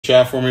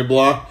chat for me,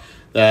 Blah,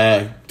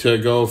 to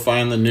go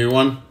find the new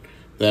one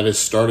that is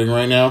starting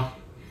right now.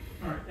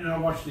 All right, and I'll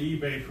watch the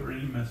eBay for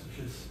any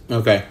messages.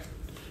 Okay.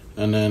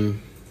 And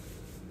then,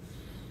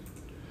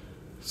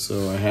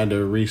 so I had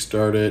to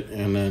restart it,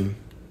 and then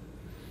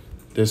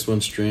this one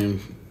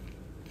streamed.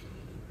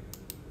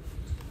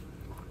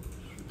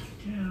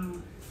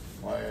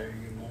 Why are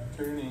you not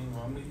turning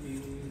on me?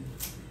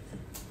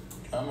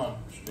 Come on,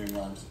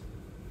 Streamlabs.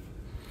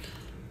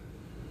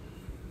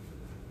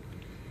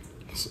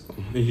 So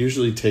it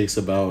usually takes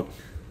about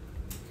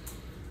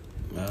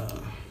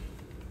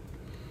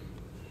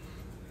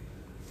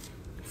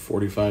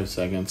 45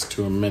 seconds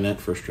to a minute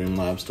for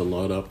Streamlabs to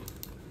load up.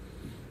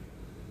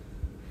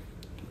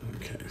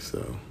 Okay,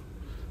 so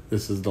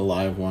this is the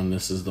live one.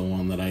 This is the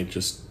one that I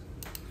just...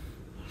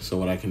 So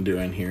what I can do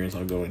in here is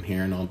I'll go in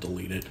here and I'll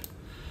delete it.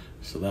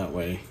 So that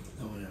way...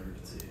 No one ever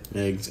can see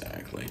it.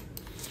 Exactly.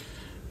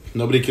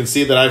 Nobody can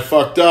see that I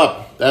fucked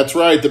up. That's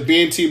right. The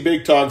B&T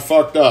Big Talk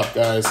fucked up,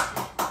 guys.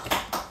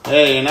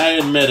 Hey, and I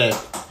admit it.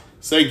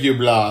 Thank you,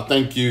 Blah.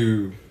 Thank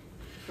you.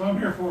 That's what I'm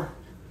here for.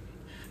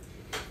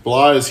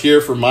 Blah is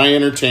here for my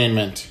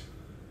entertainment.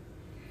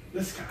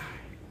 This guy.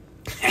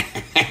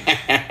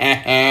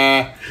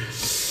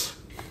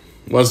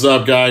 What's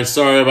up, guys?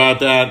 Sorry about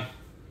that.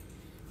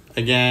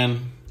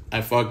 Again, I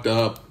fucked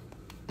up.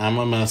 I'm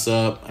a mess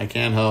up. I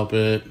can't help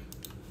it.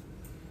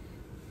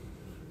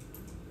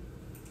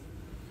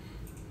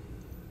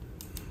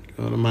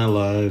 Go to my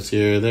lives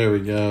here. There we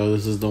go.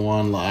 This is the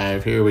one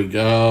live. Here we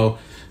go.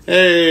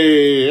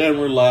 Hey, and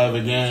we're live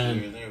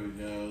again. There we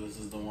go. This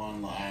is the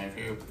one live.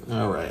 Here.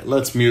 All right,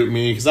 let's mute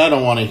me because I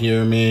don't want to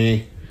hear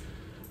me.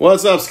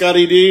 What's up,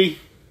 Scotty D?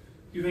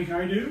 You think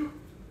I do?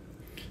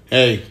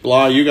 Hey,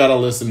 Blah, you got to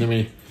listen to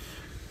me.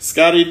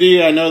 Scotty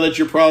D, I know that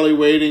you're probably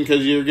waiting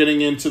because you're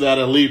getting into that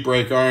elite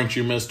break, aren't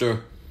you,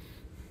 mister?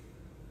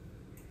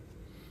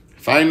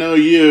 If I know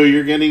you,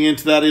 you're getting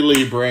into that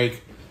elite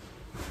break.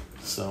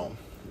 So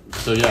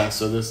yeah,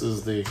 so this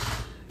is the,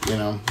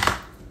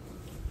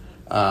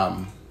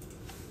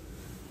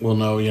 we'll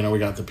know, we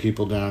got the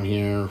people down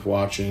here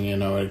watching,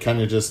 it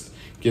kind of just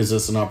gives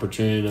us an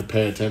opportunity to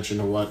pay attention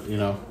to what,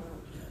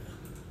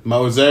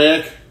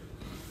 Mosaic?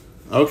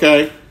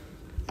 Okay.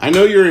 I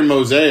know you're in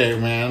Mosaic,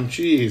 man.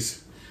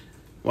 Jeez.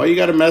 Why you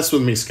gotta mess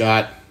with me,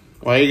 Scott?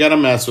 Why you gotta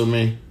mess with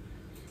me?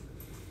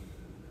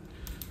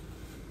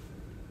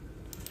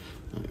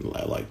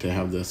 I like to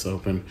have this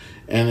open.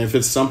 And if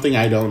it's something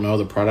I don't know,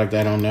 the product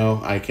I don't know,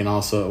 I can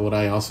also, what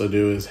I also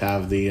do is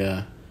have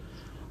the,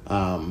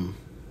 done,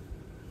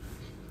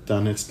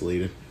 it's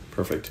deleted.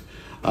 Perfect.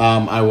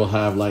 I will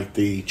have like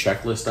the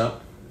checklist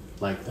up,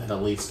 like that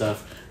elite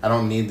stuff. I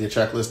don't need the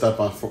checklist up,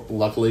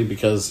 luckily,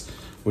 because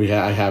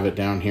I have it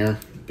down here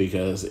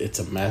because it's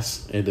a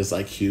mess. It is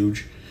like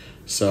huge.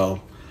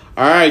 So,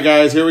 all right,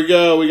 guys, here we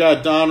go. We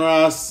got Don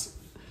Ross,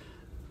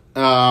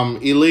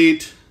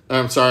 Elite.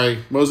 I'm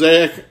sorry,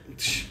 Mosaic.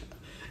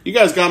 You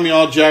guys got me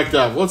all jacked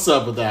up. What's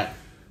up with that?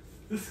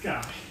 This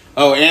guy.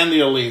 Oh, and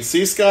the Elite.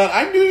 See, Scott,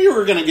 I knew you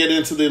were going to get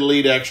into the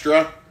Elite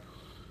Extra.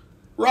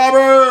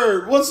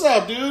 Robert, what's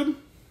up, dude?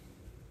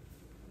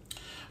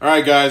 All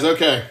right, guys,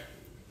 okay.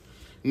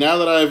 Now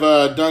that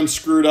I've done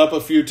screwed up a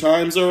few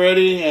times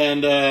already,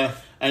 and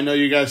I know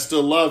you guys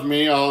still love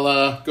me,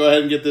 I'll go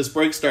ahead and get this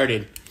break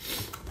started.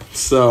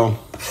 So.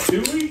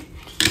 Do we?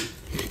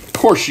 Of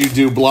course you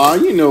do, Blah.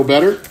 You know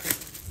better.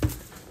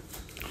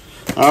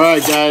 All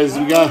right, guys,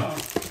 we got...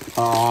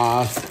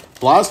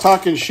 Blah's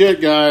talking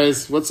shit,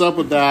 guys. What's up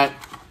with that?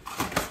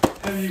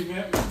 Have you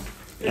met me?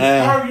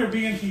 It's part of your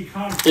B&T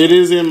contract. It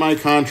is in my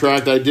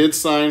contract. I did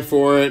sign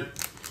for it.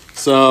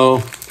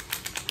 So,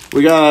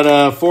 we got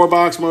a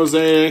 4-box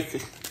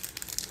Mosaic.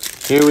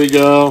 Here we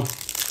go.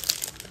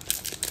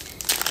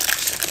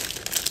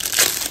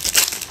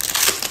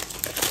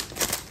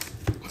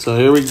 So,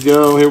 here we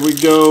go. Here we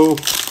go.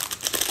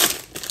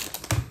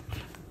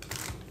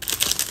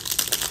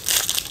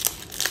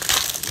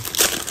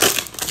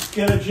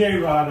 Get a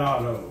J-Rod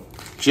Auto.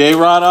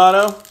 J-Rod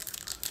Auto?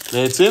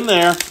 It's in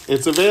there.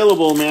 It's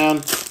available,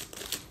 man.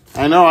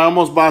 I know. I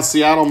almost bought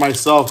Seattle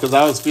myself because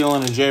I was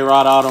feeling a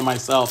J-Rod Auto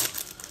myself.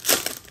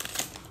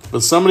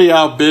 But somebody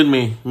outbid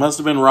me. Must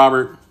have been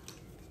Robert.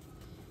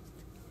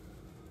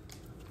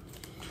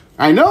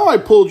 I know I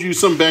pulled you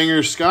some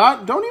bangers,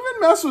 Scott. Don't even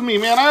mess with me,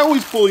 man. I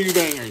always pull you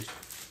bangers.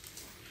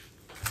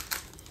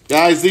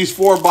 Guys, these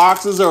 4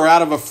 boxes are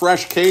out of a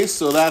fresh case,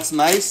 so that's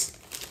nice.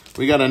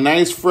 We got a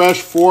nice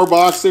fresh 4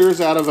 boxers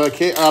out of a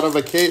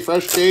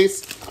fresh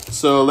case.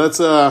 So let's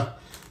that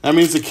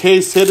means the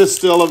case hit is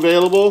still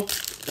available.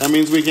 That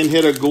means we can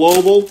hit a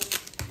global,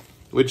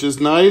 which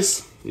is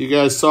nice. You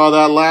guys saw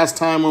that last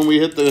time when we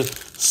hit the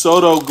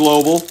Soto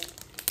Global.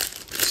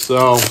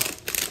 So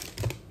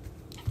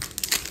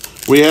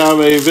we have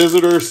a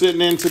visitor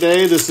sitting in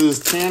today. This is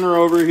Tanner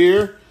over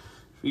here.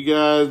 If you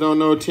guys don't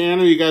know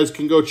Tanner, you guys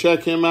can go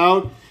check him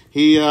out.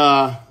 He's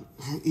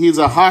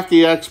a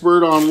hockey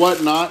expert on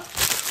Whatnot.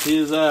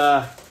 He's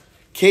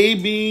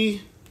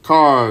KB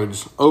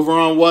Cards over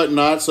on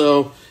Whatnot.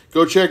 So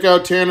go check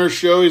out Tanner's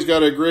show. He's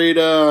got a great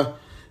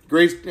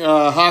great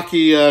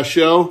hockey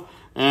show,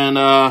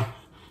 and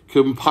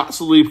could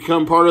possibly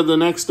become part of the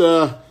next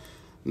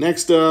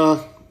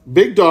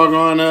big dog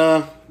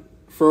on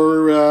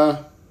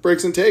for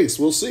Breaks and Takes.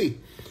 We'll see.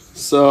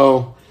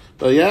 So,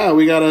 but yeah,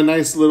 we got a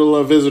nice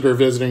little visitor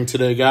visiting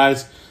today,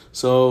 guys.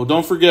 So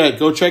don't forget,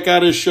 go check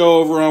out his show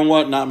over on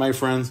Whatnot, my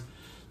friends.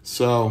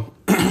 So,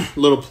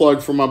 little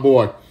plug for my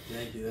boy.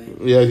 Thank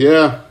you.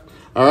 Yeah.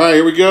 All right,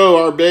 here we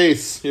go. Our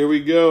bass. Here we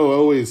go.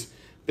 Always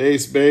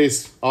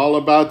bass. All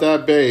about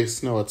that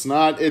bass. No, it's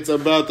not. It's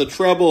about the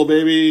treble,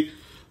 baby.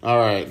 All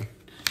right.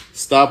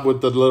 Stop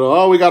with the little...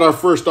 Oh, we got our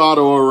first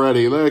auto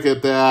already. Look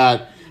at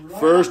that.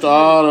 First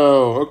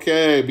auto.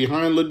 Okay,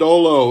 behind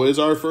Lodolo is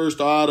our first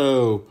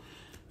auto.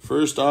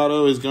 First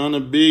auto is going to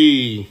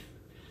be...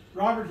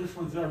 Robert just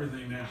wants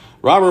everything now.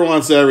 Robert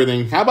wants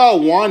everything. How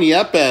about Juan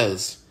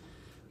Yepes?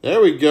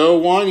 There we go.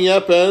 Juan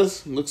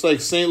Yepes. Looks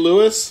like St.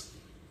 Louis.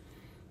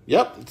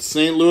 Yep,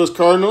 St. Louis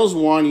Cardinals.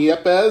 Juan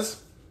Yepes.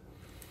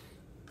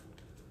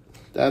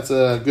 That's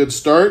a good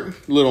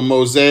start. Little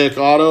mosaic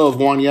auto of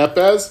Juan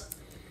Yepes.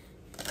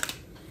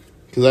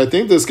 Because I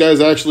think this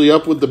guy's actually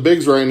up with the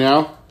bigs right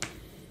now.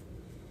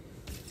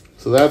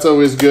 So that's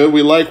always good.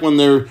 We like when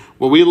they're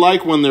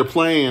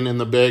playing in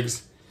the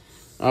bigs.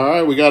 All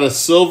right, we got a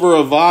Silver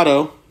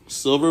Votto.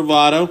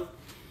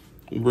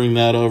 We'll bring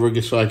that over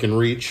just so I can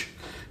reach.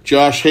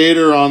 Josh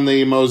Hader on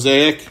the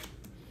mosaic.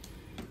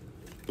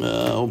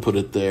 I'll put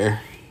it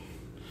there.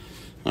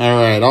 All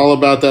right, all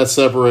about that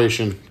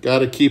separation. Got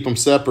to keep them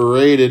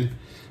separated.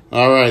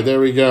 All right, there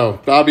we go.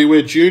 Bobby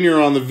Witt Jr.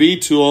 on the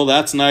V-Tool.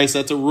 That's nice.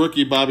 That's a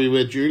rookie Bobby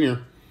Witt Jr.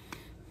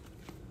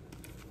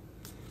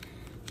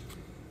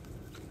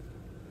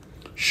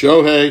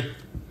 Shohei.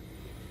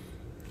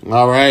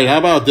 All right, how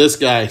about this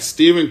guy?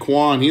 Stephen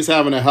Kwan. He's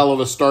having a hell of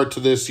a start to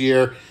this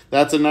year.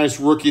 That's a nice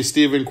rookie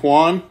Stephen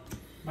Kwan.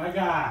 My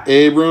guy.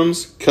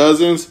 Abrams,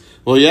 Cousins.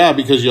 Well, yeah,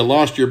 because you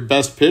lost your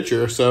best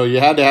pitcher, so you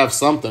had to have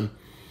something.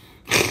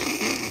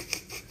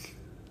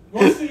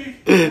 We'll see.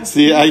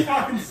 See,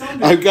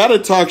 I've got to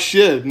talk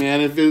shit,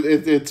 man. If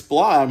it's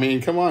blah, I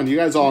mean, come on, you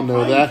guys all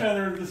know that. Each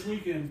other this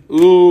weekend.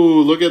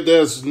 Ooh, look at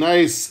this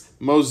nice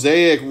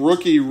mosaic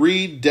rookie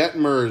Reed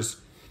Detmers.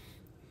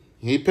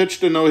 He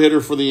pitched a no-hitter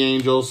for the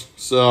Angels,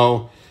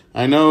 so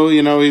I know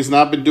he's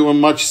not been doing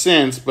much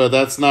since, but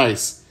that's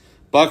nice.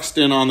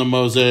 Buxton on the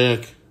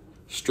mosaic,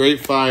 straight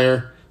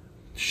fire.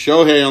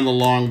 Shohei on the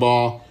long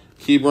ball.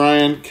 Key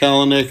Bryant,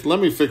 Kelenic. Let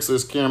me fix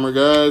this camera,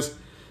 guys.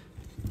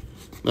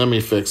 Let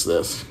me fix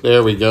this.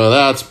 There we go.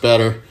 That's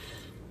better.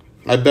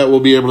 I bet we'll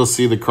be able to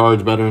see the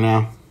cards better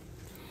now.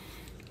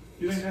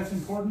 You think that's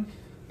important?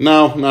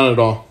 No, not at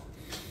all.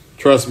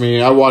 Trust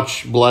me, I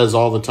watch Blez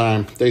all the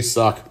time. They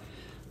suck.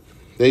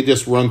 They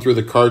just run through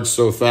the cards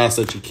so fast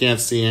that you can't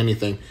see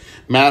anything.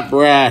 Matt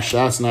Brash.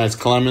 That's nice.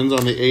 Clemens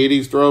on the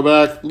 80s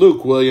throwback.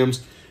 Luke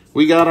Williams.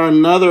 We got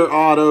another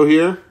auto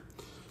here.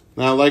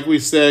 Now, like we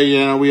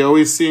say, we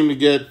always seem to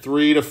get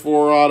 3 to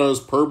 4 autos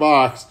per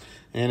box.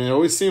 And it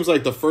always seems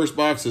like the first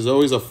box is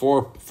always a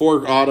four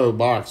auto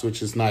box,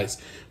 which is nice.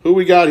 Who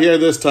we got here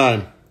this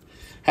time?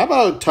 How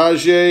about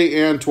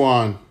Tajay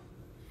Antoine?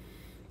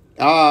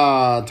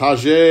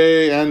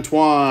 Tajay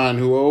Antoine,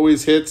 who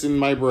always hits in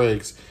my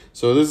breaks.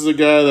 So this is a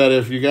guy that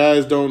if you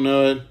guys don't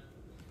know it,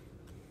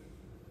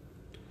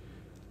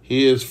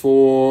 he is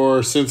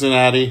for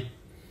Cincinnati.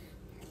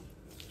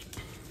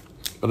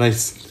 But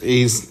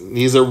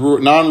he's a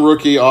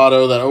non-rookie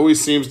auto that always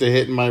seems to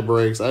hit in my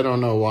breaks. I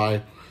don't know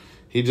why.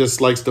 He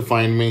just likes to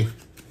find me.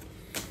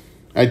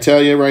 I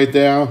tell you right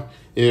now,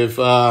 if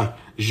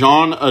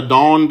Jean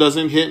Adon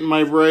doesn't hit in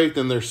my break,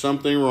 then there's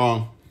something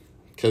wrong.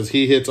 Because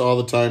he hits all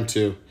the time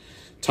too.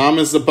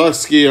 Thomas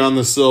Zabuski on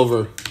the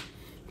silver.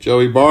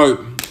 Joey Bart,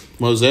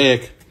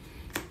 mosaic.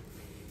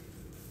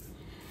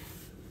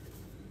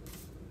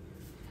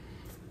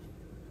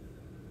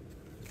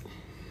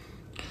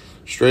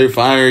 Straight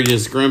fire,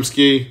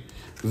 Yastrzemski.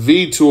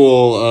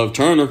 V-Tool of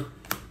Turner.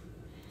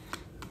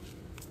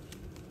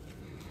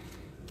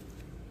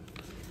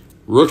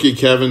 Rookie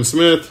Kevin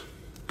Smith.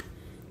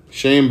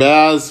 Shane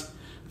Baz.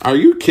 Are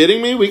you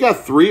kidding me? We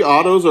got 3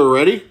 autos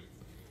already?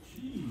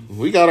 Jeez.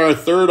 We got our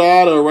third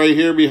auto right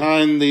here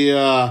behind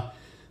the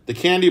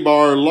candy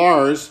bar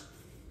Lars.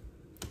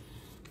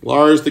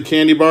 Lars, the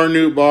candy bar,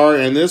 Newt bar.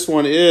 And this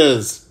one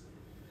is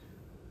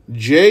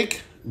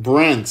Jake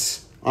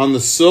Brentz on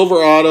the silver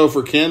auto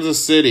for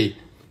Kansas City.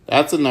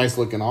 That's a nice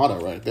looking auto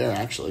right there,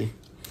 actually.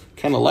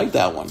 Kind of like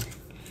that one.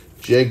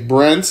 Jake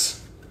Brentz.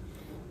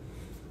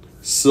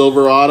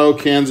 Silver auto,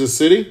 Kansas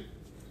City.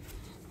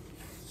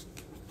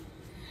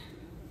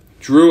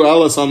 Drew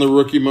Ellis on the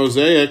rookie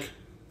mosaic.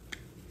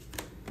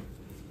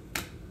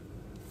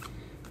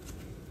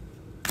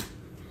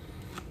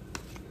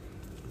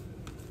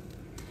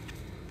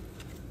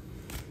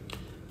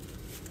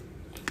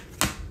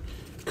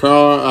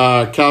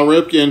 Cal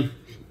Ripken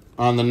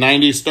on the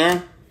 90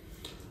 star.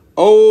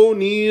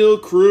 O'Neal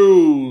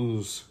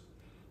Cruz.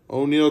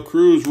 O'Neal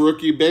Cruz,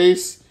 rookie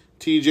base.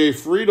 TJ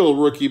Friedel,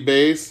 rookie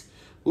base.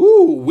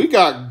 Ooh, we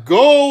got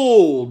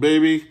gold,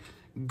 baby.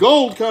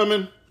 Gold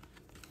coming.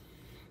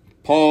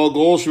 Paul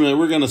Goldschmidt.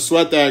 We're going to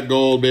sweat that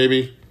gold,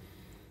 baby.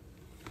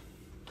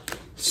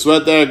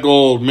 Sweat that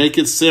gold. Make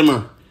it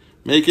simmer.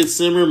 Make it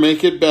simmer.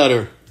 Make it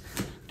better.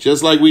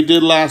 Just like we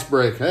did last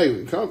break.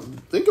 Hey, come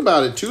think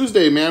about it.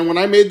 Tuesday, man, when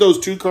I made those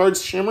 2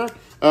 cards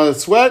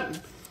sweat,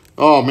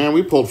 oh, man,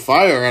 we pulled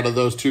fire out of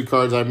those 2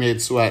 cards I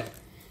made sweat.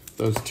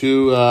 Those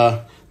 2,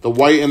 the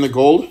white and the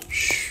gold.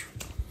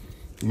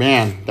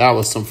 Man, that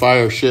was some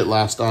fire shit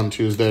on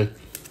Tuesday.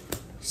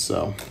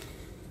 So,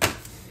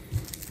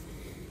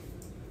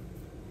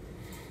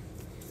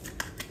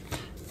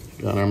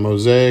 got our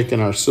Mosaic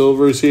and our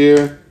silvers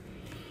here.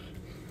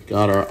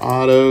 Got our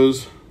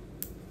autos.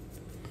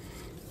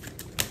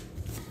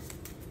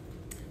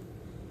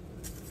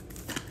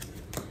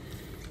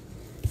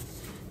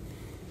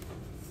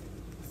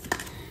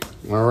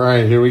 All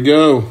right, here we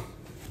go.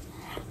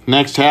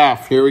 Next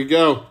half, here we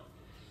go.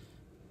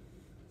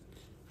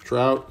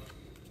 Trout.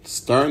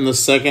 Starting the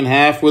second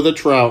half with a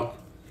trout.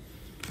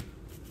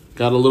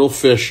 Got a little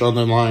fish on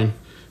the line.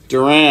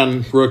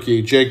 Duran,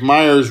 rookie. Jake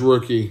Myers,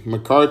 rookie.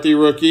 McCarthy,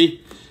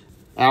 rookie.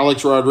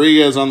 Alex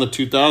Rodriguez on the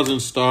 2000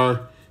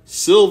 star.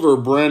 Silver,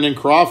 Brandon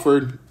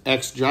Crawford,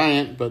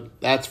 ex-Giant,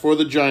 but that's for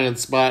the Giant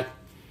spot.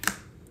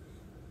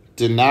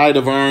 Denied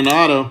of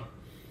Arenado.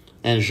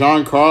 And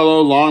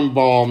Giancarlo Long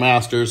Ball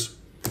Masters.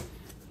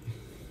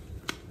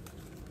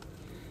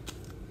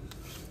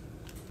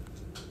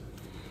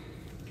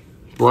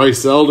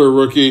 Bryce Elder,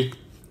 rookie.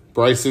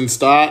 Bryson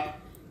Stott.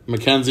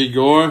 Mackenzie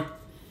Gore.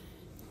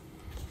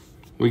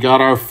 We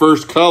got our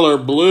first color,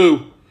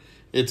 blue.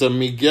 It's a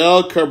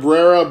Miguel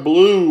Cabrera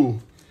blue.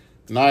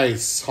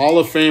 Nice. Hall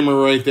of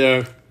Famer right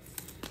there.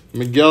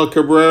 Miguel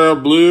Cabrera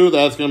blue.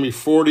 That's going to be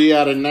 40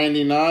 out of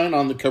 99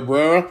 on the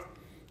Cabrera.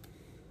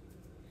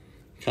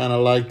 Kind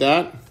of like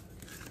that.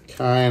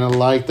 Kind of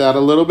like that a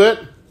little bit.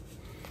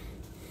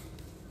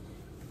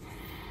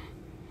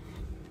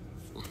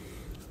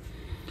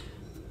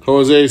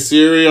 Jose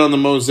Siri on the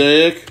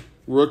Mosaic,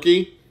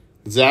 rookie.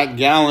 Zach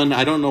Gallen,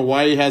 I don't know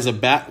why he has a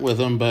bat with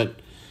him, but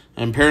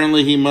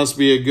apparently he must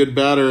be a good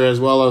batter as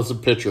well as a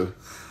pitcher.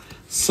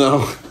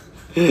 So,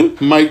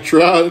 Mike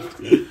Trout,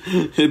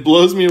 it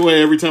blows me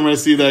away every time I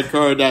see that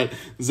card that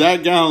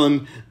Zach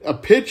Gallen, a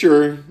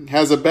pitcher,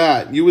 has a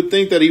bat. You would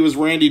think that he was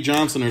Randy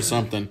Johnson or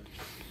something.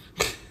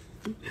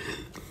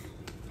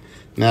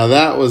 Now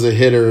that was a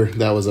hitter,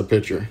 that was a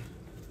pitcher.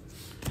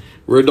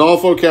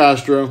 Rodolfo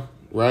Castro.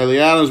 Riley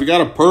Adams. We got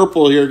a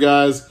purple here,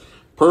 guys.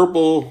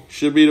 Purple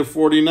should be to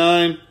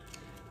 49.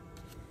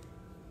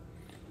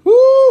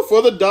 Woo!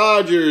 For the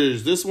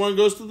Dodgers. This one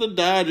goes to the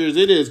Dodgers.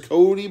 It is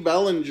Cody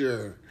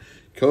Bellinger.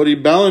 Cody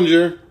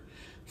Bellinger.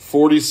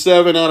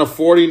 47 out of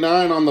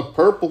 49 on the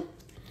purple.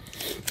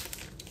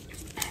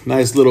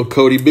 Nice little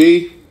Cody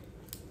B.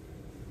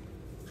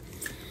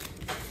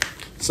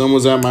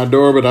 Someone's at my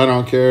door, but I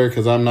don't care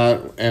because I'm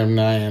not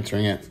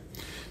answering it.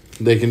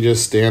 They can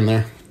just stand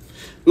there.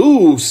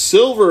 Ooh,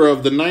 silver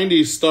of the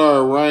 80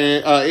 star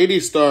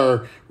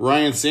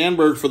Ryan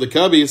Sandberg for the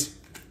Cubbies.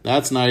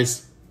 That's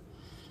nice.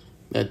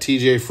 That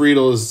TJ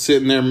Friedl is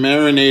sitting there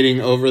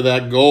marinating over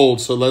that gold.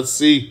 So let's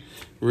see.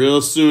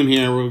 Real soon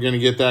here, we're going to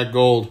get that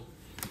gold.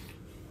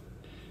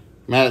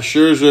 Matt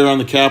Scherzer on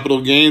the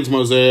Capital Gains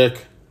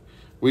Mosaic.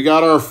 We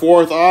got our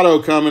 4th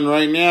auto coming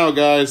right now,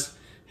 guys.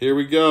 Here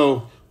we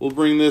go. We'll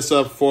bring this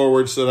up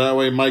forward so that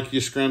way Mike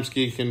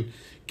Yastrzemski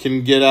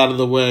can get out of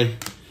the way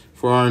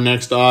for our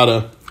next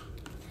auto.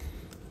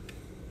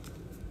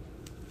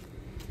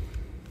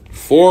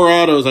 4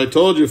 autos. I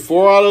told you,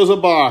 4 autos a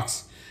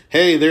box.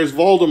 Hey, there's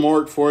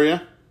Voldemort for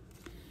you.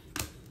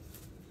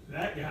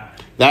 That guy.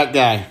 That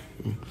guy.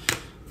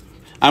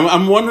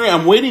 I'm wondering,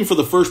 I'm waiting for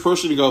the first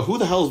person to go, who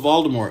the hell is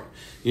Voldemort?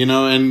 You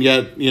know, and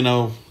yet, you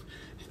know,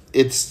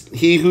 it's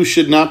he who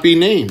should not be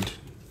named.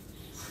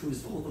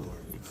 Who's Voldemort?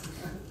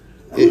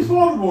 Who's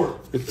Voldemort?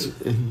 It's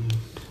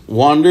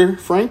Wander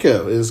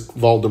Franco is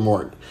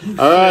Voldemort.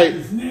 All right.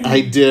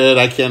 I did.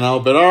 I can't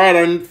help it. All right.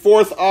 Our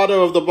 4th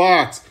auto of the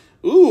box.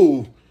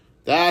 Ooh,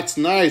 that's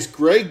nice.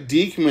 Greg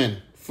Deichmann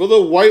for the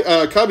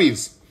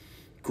Cubbies.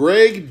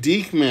 Greg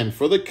Deichmann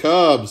for the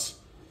Cubs.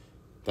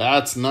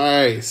 That's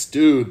nice.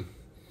 Dude,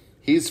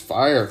 he's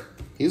fire.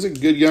 He's a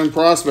good young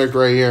prospect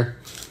right here.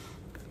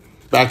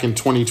 Back in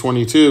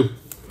 2022.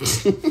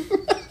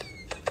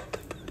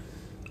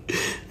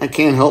 I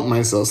can't help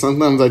myself.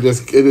 Sometimes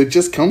it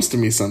just comes to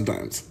me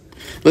sometimes.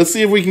 Let's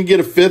see if we can get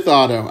a 5th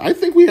auto. I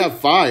think we have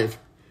 5.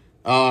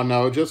 Oh,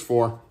 no, just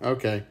 4.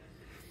 Okay.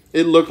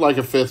 It looked like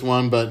a 5th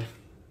one, but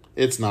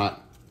it's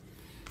not.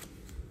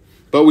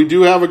 But we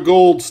do have a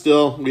gold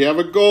still. We have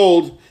a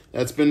gold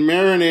that's been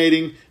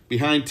marinating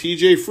behind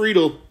TJ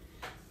Friedl,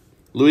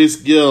 Luis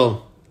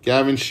Gil,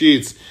 Gavin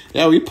Sheets.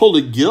 Yeah, we pulled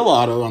a Gil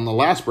auto on the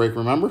last break,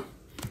 remember?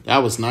 That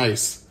was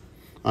nice.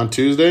 On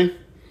Tuesday.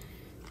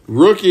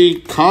 Rookie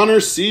Connor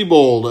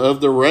Siebold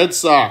of the Red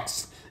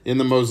Sox in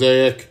the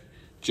Mosaic.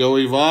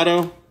 Joey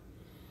Votto.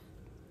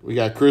 We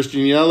got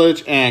Christian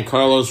Yelich and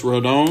Carlos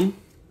Rodon.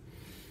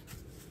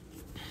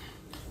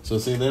 So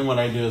see, then what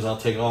I do is I'll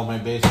take all my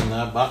base in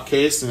that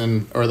case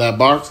or that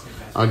box.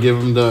 I'll give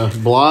them to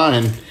Blah,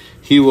 and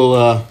he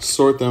will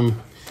sort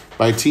them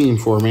by team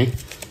for me,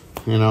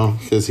 you know,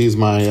 because he's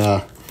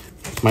my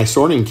my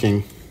sorting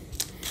king.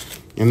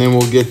 And then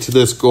we'll get to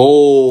this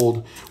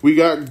gold. We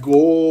got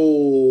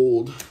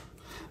gold,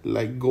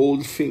 like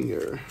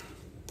Goldfinger.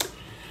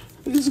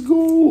 It's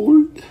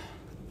gold.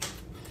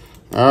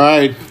 All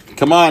right,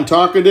 come on,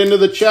 talk it into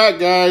the chat,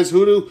 guys.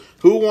 Who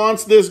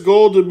wants this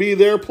gold to be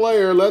their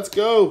player? Let's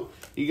go.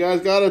 You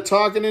guys got to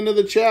talk it into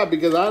the chat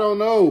because I don't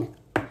know.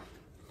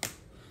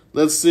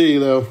 Let's see,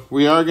 though.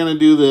 We are going to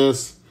do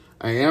this.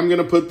 I am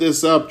going to put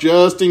this up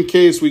just in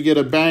case we get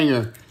a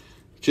banger.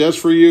 Just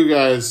for you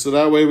guys, so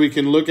that way we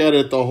can look at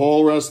it the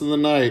whole rest of the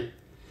night.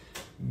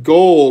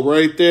 Gold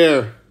right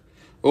there.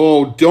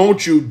 Oh,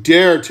 don't you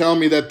dare tell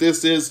me that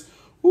this is...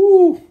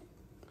 Ooh.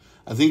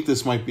 I think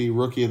this might be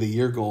Rookie of the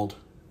Year gold.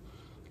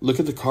 Look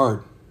at the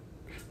card.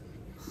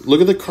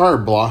 Look at the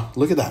card, blah.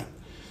 Look at that.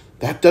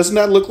 Doesn't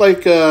that look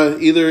like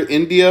either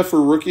India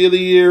for Rookie of the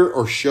Year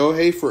or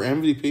Shohei for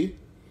MVP?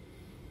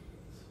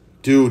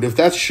 Dude, if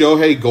that's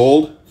Shohei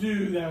gold...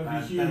 Dude, that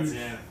would be huge.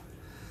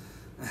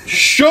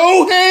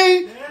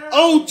 Shohei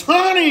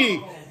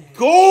Ohtani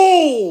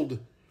gold.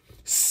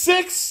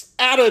 6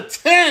 out of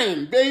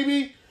 10,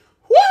 baby.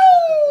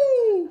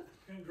 Woo!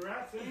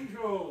 Congrats,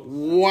 Angels.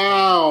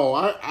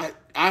 Wow.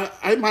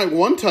 I might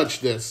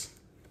one-touch this.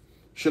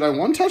 Should I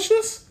one-touch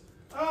this?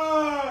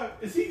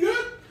 Is he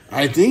good?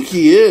 I think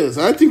he is.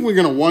 I think we're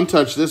going to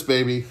one-touch this,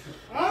 baby.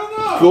 I don't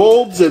know.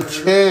 Gold to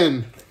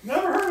 10.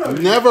 Never heard of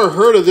him. Never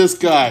heard of this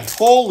guy.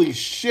 Holy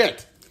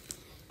shit.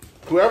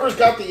 Whoever's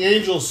got the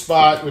Angels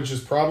spot, which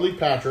is probably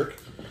Patrick.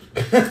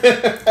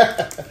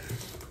 Let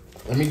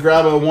me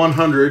grab a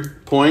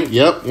 100 point.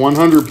 Yep,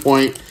 100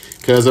 point.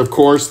 Because, of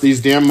course,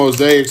 these damn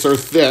mosaics are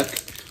thick.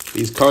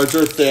 These cards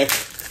are thick.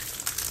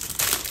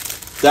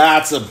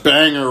 That's a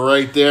banger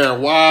right there.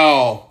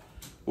 Wow.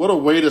 What a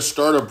way to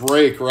start a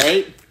break,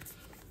 right?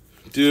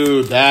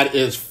 Dude, that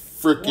is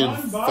freaking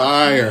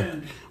fire.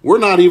 Man. We're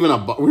not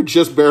even we're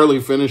just barely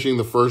finishing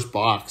the first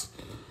box.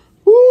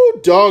 Woo,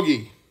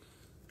 doggy.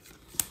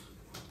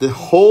 The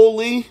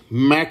holy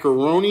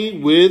macaroni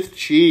with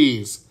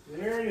cheese.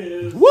 There it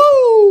is.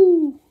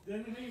 Woo!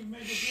 Didn't even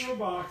make it through a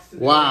box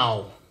today.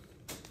 Wow.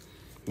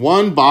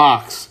 One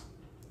box.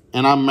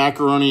 And I'm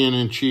macaroni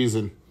and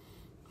cheesing.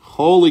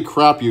 Holy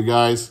crap, you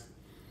guys.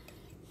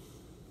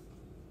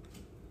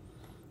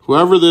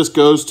 Whoever this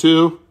goes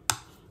to,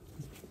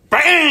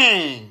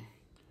 bang!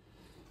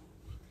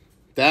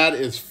 That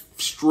is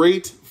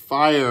straight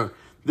fire.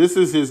 This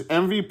is his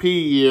MVP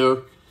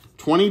year.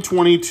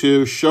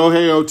 2022,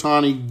 Shohei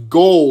Ohtani,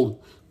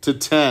 gold to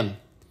 10.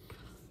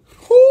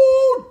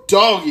 Whoo,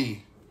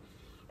 doggy.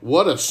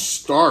 What a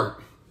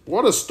start.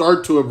 What a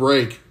start to a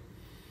break.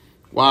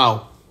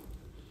 Wow.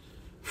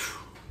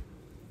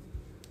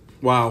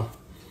 Wow.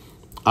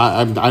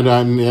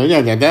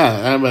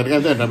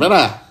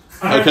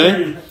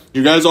 Okay?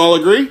 You guys all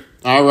agree?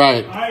 All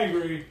right. I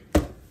agree.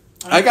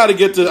 I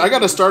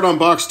gotta start on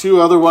box 2,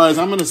 otherwise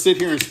I'm gonna sit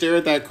here and stare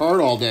at that card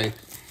all day.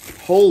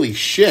 Holy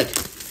shit.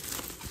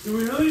 Do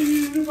we really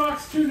need a new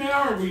box 2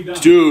 now, or are we done?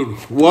 Dude,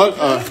 what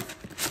a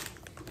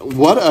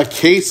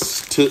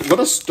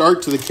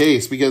start to the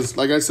case, because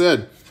like I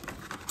said,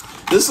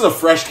 this is a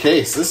fresh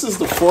case. This is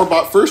the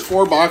first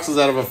 4 boxes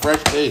out of a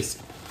fresh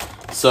case.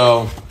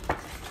 So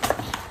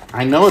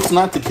I know it's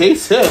not the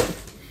case hit,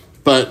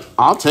 but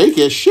I'll take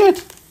it.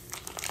 Shit.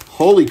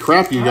 Holy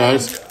crap, you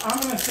guys. I'm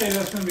going to say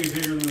that's going to be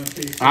bigger than the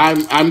case hit.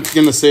 I'm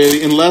going to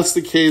say, unless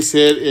the case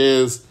hit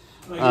is...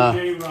 Like a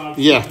J-Rod.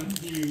 Yeah,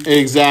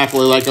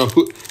 exactly. Like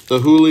the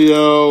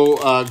Julio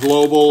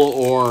Global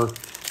or...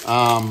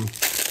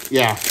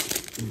 yeah.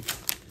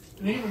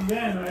 And even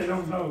then, I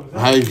don't know.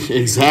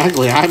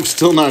 Exactly. I'm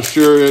still not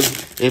sure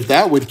if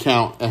that would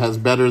count as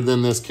better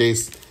than this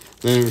case.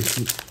 Then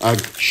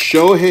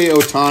Shohei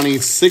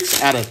Ohtani,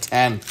 6 out of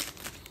 10.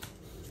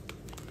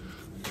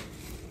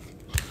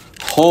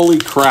 Holy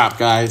crap,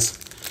 guys.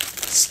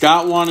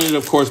 Scott wanted,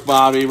 of course,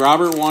 Bobby.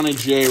 Robert wanted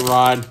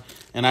J-Rod.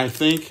 And I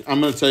think,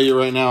 I'm going to tell you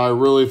right now, I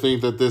really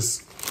think that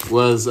this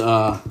was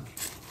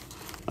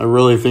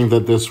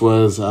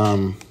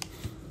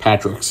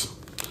Patrick's.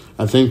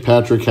 I think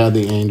Patrick had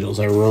the Angels.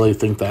 I really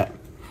think that.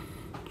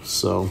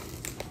 So,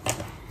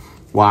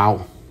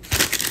 wow.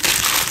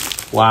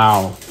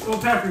 Wow. Well,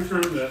 Patrick's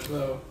earned that,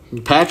 though.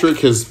 Patrick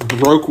has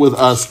broke with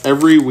us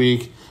every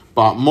week,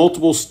 bought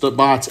multiple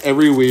spots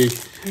every week,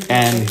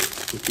 and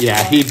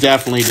yeah, he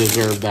definitely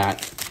deserved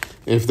that.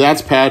 If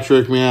that's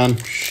Patrick, man,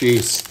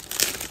 jeez.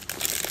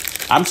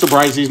 I'm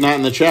surprised he's not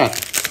in the chat.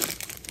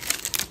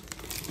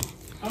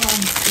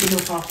 He'll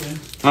pop in.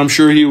 I'm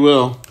sure he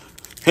will.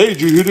 Hey,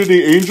 did you hit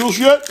any Angels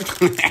yet?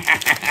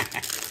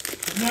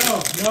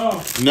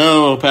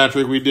 No,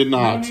 Patrick, we did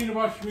not. I need to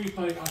watch the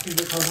replay. I think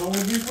the Cardinal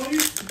will be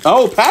played.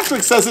 Oh,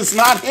 Patrick says it's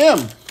not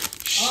him.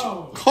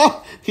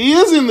 Oh. He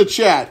is in the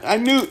chat. I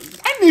knew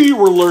you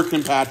were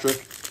lurking,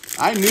 Patrick.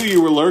 I knew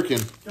you were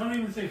lurking. Don't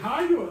even say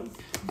hi to us.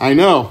 I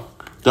know.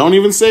 Don't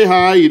even say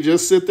hi. You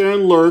just sit there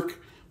and lurk.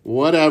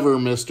 Whatever,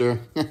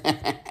 mister.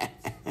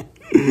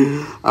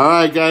 All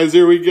right, guys,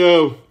 here we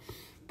go.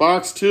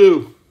 Box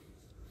 2.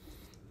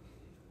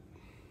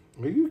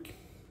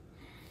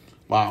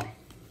 Wow.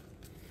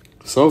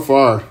 So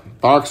far,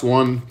 box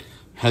 1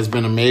 has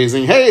been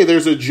amazing. Hey,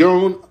 there's a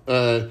Jean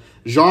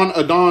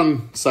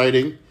Adon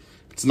sighting.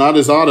 It's not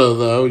his auto,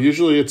 though.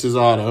 Usually it's his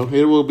auto.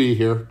 It will be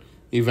here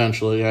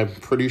eventually. I'm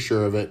pretty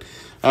sure of it.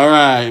 All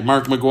right,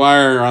 Mark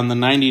McGuire on the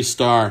 90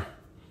 star.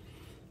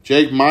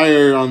 Jake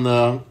Meyer on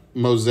the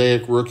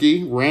Mosaic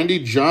rookie. Randy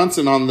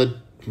Johnson on the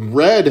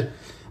red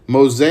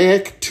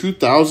Mosaic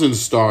 2000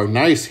 star.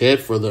 Nice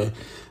hit for the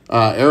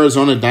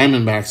Arizona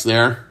Diamondbacks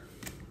there.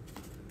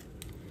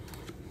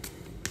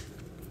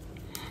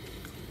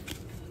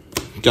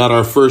 Got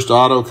our first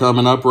auto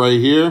coming up right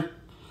here.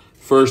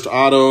 First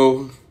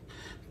auto,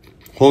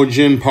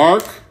 Ho-Jin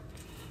Park.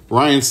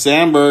 Ryan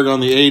Sandberg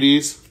on the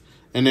 80s.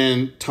 And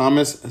then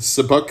Thomas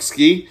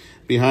Sabuksky.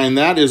 Behind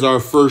that is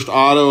our first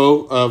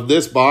auto of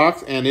this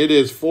box. And it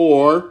is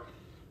for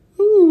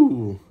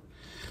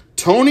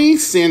Tony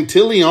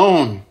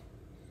Santillan.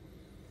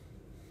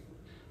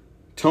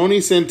 Tony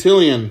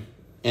Santillan.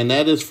 And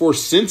that is for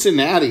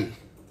Cincinnati.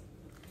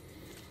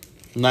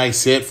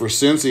 Nice hit for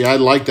Cincy. I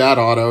like that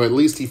auto. At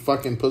least he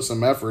fucking put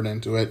some effort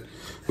into it.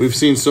 We've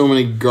seen so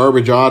many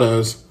garbage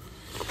autos.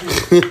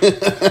 Like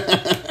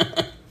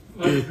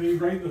they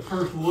write the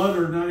first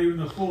letter, not even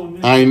the full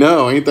name. I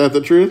know. Ain't that the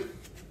truth?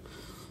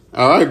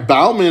 All right.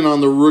 Bauman on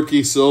the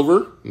rookie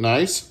silver.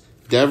 Nice.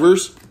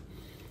 Devers.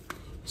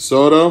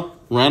 Soto.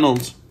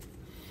 Reynolds.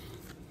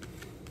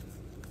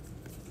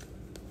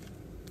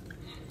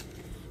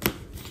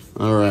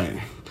 All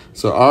right.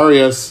 So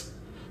Arias.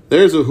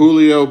 There's a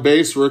Julio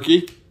base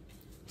rookie.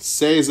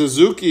 Sei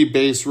Suzuki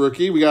base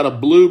rookie. We got a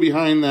blue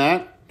behind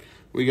that.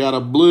 We got a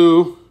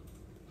blue.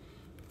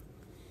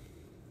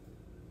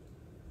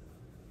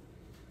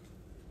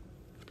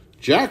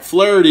 Jack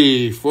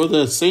Flaherty for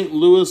the St.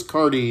 Louis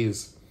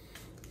Cardinals.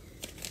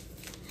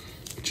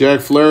 Jack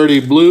Flaherty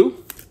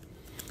blue.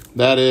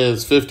 That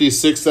is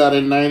 56 out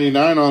of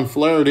 99 on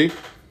Flaherty.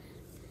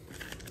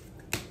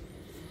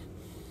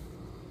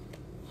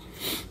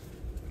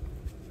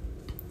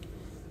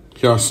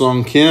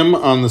 Hyosung Kim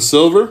on the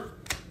silver.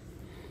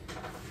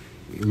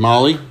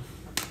 Molly.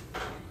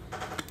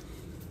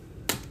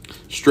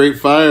 Straight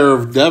fire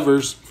of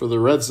Devers for the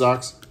Red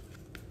Sox.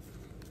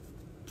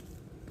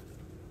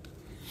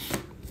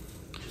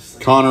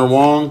 Connor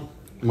Wong,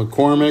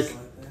 McCormick,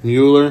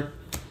 Mueller,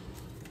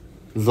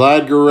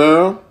 Vlad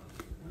Guerrero,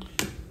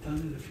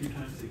 Done it a few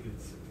times. It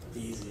gets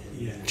easy.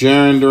 Yeah.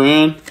 Jaron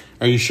Duran.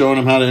 Are you showing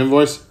him how to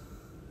invoice?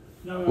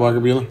 No, Walker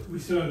Buehler? we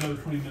still have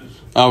another 20 minutes.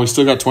 Oh, we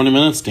still got 20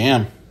 minutes?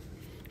 Damn.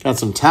 Got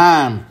some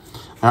time.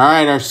 All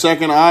right, our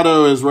second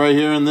auto is right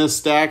here in this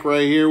stack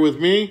right here with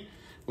me.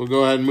 We'll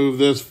go ahead and move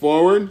this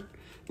forward.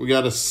 We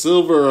got a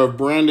silver of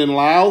Brandon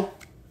Lau,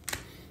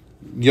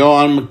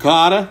 Yohan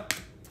Makata,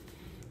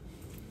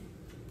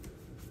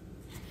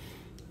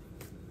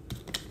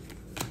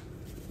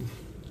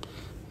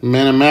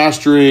 Man of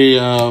Mastery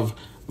of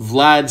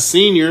Vlad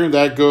Sr.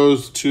 That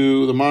goes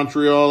to the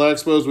Montreal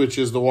Expos, which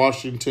is the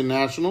Washington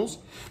Nationals.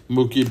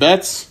 Mookie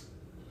Betts.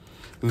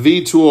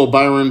 V-Tool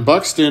Byron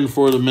Buxton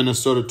for the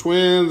Minnesota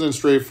Twins. And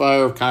straight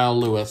fire of Kyle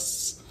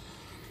Lewis.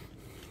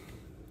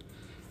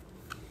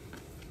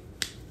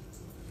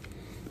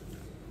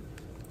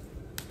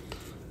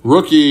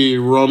 Rookie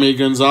Romy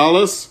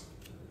Gonzalez.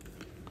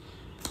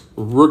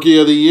 Rookie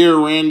of the Year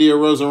Randy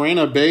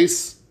Arozarena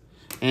base.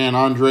 And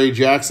Andre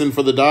Jackson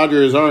for the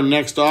Dodgers. Our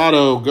next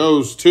auto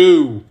goes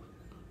to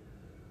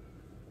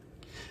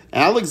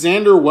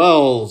Alexander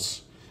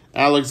Wells.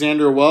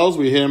 Alexander Wells,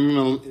 we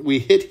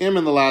hit him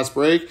in the last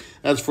break.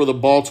 That's for the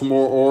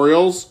Baltimore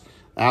Orioles.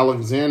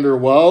 Alexander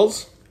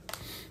Wells.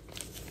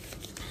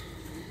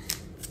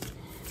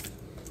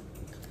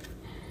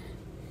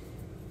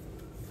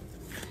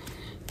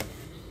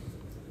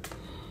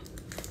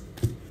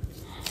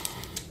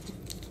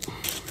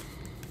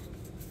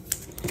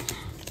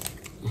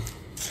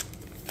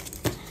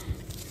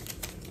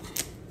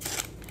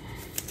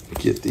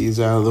 Get these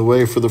out of the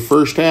way for the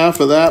first half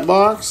of that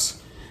box.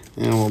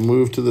 And we'll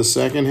move to the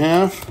second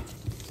half.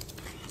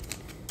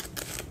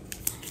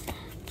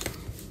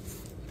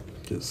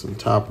 Get some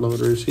top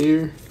loaders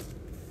here.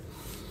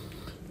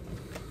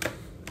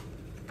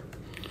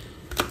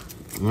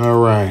 All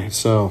right,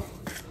 so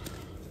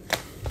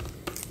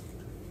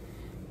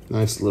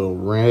nice little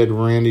red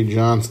Randy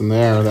Johnson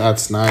there.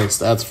 That's nice.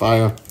 That's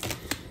fire.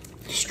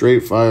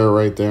 Straight fire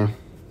right there.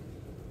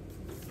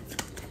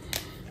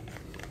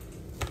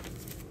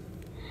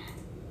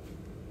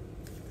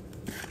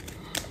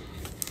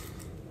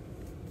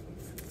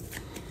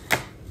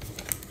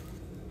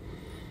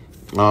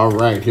 All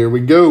right, here we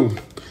go.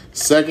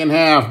 Second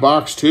half,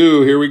 box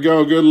 2. Here we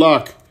go. Good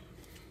luck.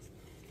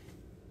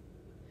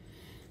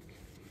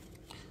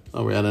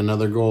 Oh, we had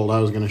another gold. I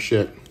was going to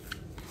shit.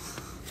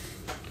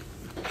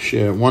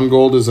 Shit, 1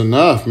 gold is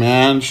enough,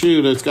 man.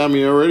 Shoot, it's got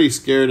me already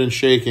scared and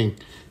shaking.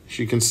 As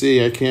you can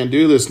see, I can't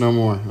do this no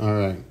more. All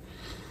right.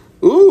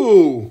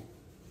 Ooh.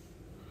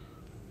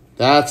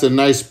 That's a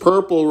nice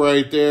purple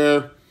right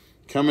there.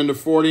 Coming to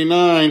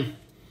 49.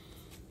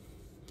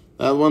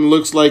 That one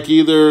looks like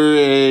either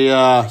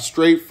a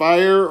straight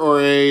fire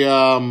or a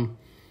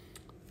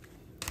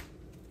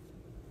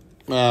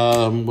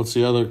what's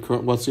the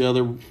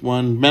other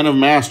one? Men of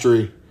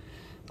Mastery.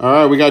 All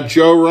right, we got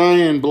Joe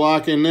Ryan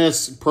blocking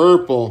this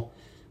purple.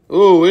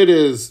 Oh, it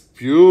is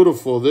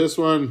beautiful. This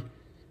one,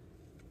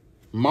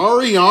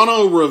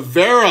 Mariano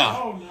Rivera.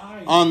 Oh,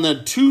 nice. On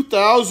the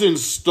 2000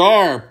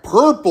 star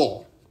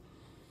purple.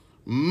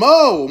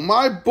 Mo,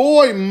 my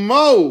boy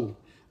Mo.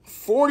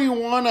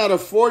 41 out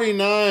of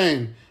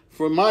 49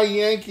 for my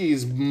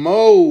Yankees.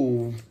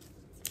 Mo.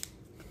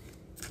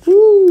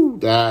 Woo,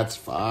 that's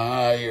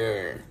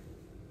fire.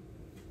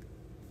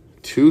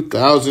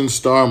 2000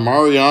 star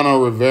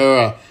Mariano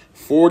Rivera.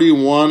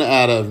 41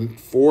 out of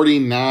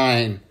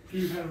 49.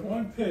 He had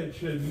one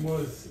pitch and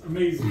was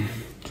amazing.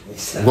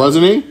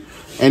 Wasn't he?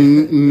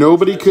 And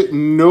nobody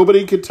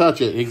could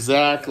touch it.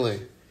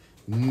 Exactly.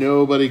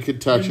 Nobody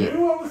could touch You it.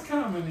 knew what was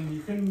coming and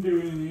you couldn't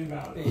do anything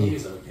about it. He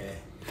was okay.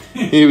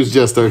 He was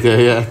just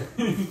okay, yeah.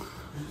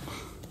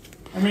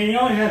 I mean, he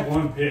only had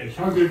one pitch.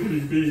 How good could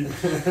he be?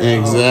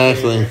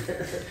 Exactly.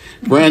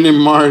 Brandon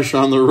Marsh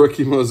on the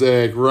rookie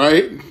mosaic,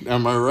 right?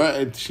 Am I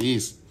right?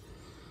 Jeez.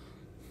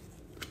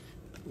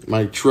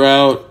 Mike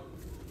Trout.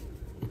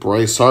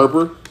 Bryce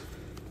Harper.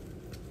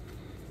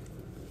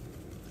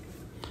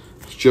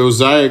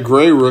 Josiah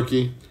Gray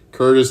rookie.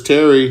 Curtis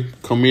Terry.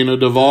 Comino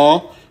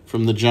Duvall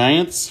from the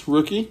Giants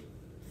rookie.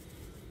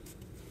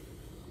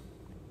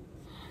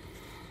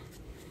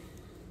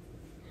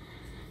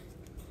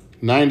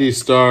 '90s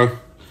star,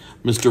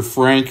 Mr.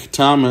 Frank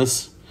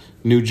Thomas,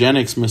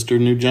 Nugenics, Mr.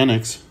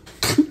 Nugenics.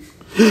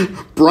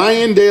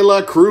 Brian De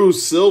La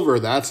Cruz, silver.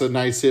 That's a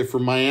nice hit for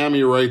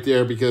Miami right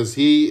there because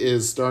he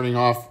is starting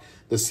off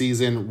the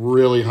season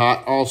really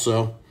hot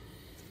also.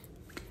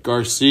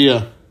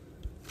 Garcia.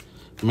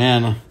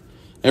 Man,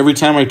 every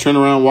time I turn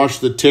around and watch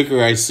the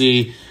ticker, I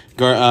see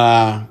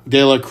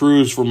De La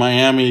Cruz for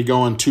Miami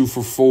going 2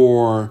 for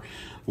 4,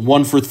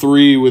 1 for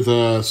 3 with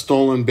a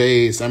stolen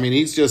base. I mean,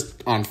 he's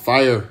just on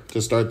fire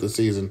to start the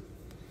season.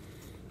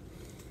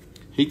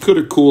 He could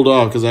have cooled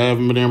off because I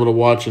haven't been able to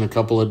watch in a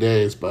couple of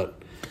days. But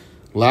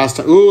last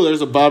time, ooh, there's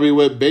a Bobby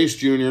Witt base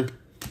junior.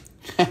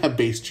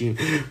 Base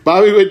junior.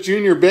 Bobby Witt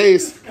Jr.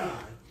 base.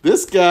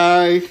 This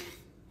guy.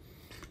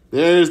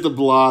 There's the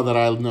blah that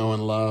I know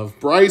and love.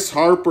 Bryce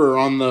Harper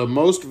on the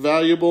most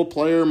valuable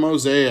player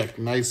mosaic.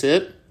 Nice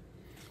hit.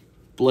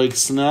 Blake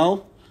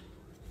Snell.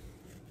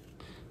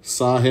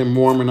 Saw him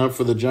warming up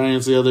for the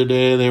Giants the other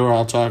day. They were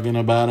all talking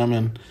about him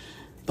and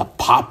the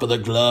pop of the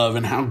glove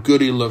and how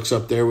good he looks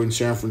up there in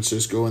San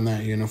Francisco in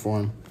that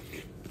uniform.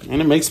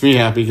 And it makes me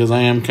happy because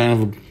I am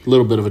kind of a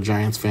little bit of a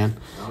Giants fan.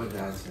 I'm a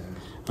Giants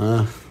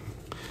fan.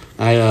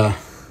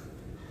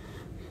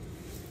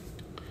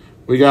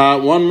 We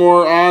got one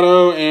more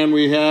auto and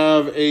we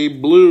have a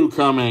blue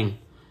coming.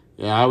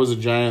 Yeah, I was a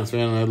Giants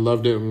fan and I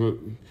loved it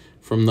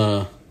from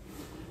the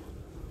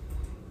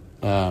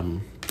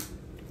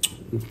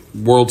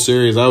World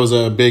Series. I was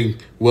a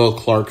big Will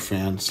Clark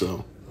fan,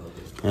 so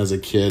as a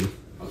kid.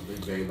 I was a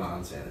big Barry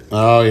Bonds fan.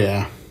 Oh,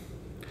 yeah.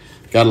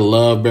 Gotta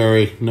love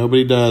Barry.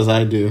 Nobody does.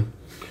 I do.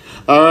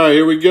 All right,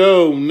 here we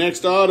go.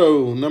 Next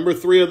auto, number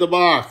 3 of the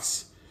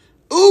box.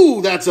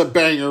 Ooh, that's a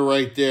banger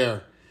right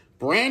there.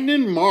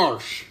 Brandon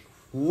Marsh,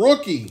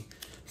 rookie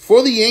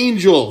for the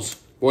Angels.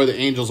 Boy, the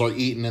Angels are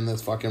eating in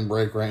this fucking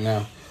break right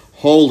now.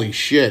 Holy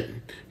shit.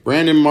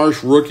 Brandon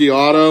Marsh, rookie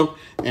auto,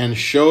 and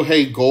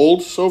Shohei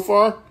Gold so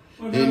far.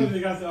 Well, now that they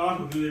got the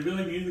auto, do they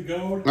really need the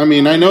gold? I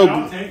mean, I know.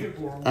 I'll take it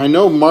for them. I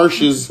know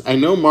Marsh is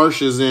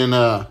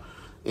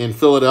in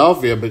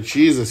Philadelphia, but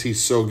Jesus,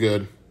 he's so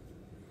good.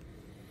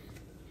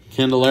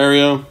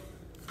 Candelario,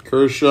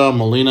 Kershaw,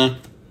 Molina.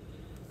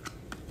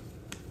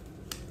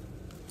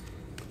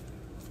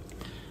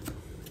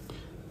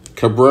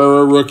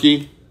 Cabrera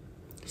rookie.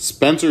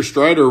 Spencer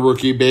Strider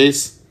rookie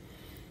base.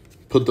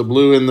 Put the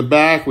blue in the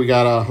back. We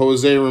got a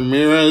Jose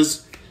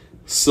Ramirez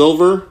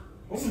silver.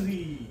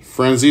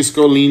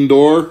 Francisco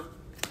Lindor.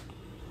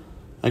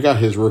 I got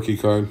his rookie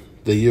card.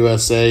 The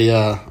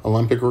USA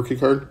Olympic rookie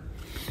card.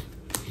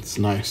 It's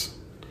nice.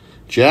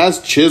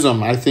 Jazz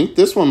Chisholm. I think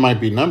this one might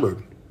be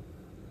numbered.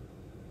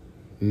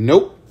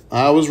 Nope.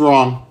 I was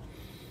wrong.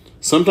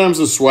 Sometimes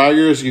the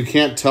swaggers, you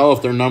can't tell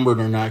if they're numbered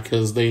or not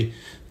because the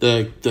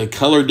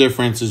color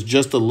difference is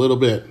just a little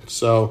bit.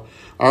 So,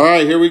 all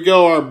right, here we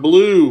go. Our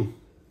blue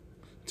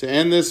to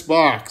end this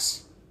box.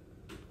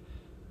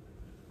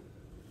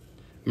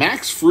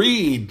 Max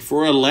Fried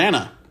for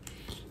Atlanta.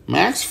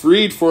 Max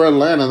Fried for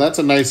Atlanta. That's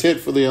a nice hit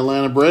for the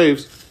Atlanta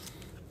Braves.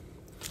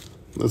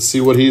 Let's see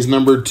what he's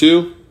numbered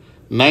to.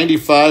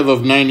 95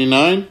 of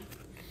 99.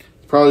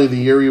 Probably the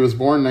year he was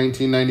born,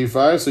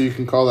 1995, so you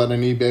can call that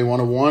an eBay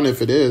 101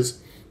 if it is.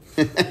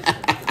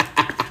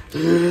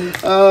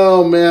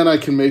 Oh, man, I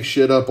can make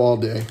shit up all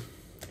day.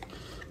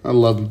 I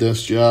love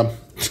this job.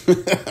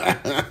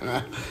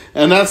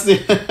 And that's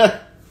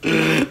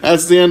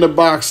the end of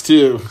box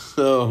 2.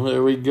 So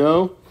there we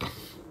go.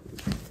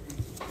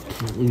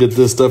 Get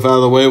this stuff out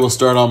of the way. We'll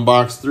start on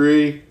box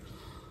 3.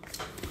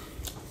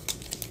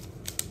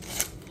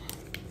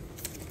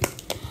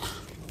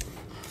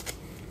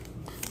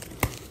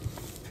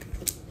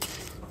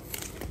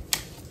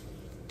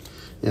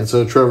 Yeah,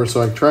 so Trevor,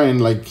 so I try and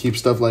like keep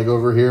stuff like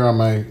over here on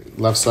my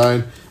left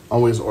side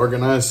always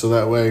organized, so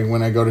that way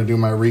when I go to do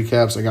my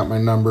recaps, I got my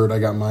numbered, I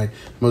got my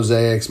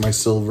mosaics, my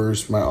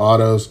silvers, my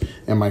autos,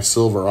 and my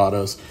silver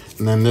autos.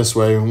 And then this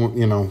way,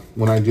 you know,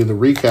 when I do the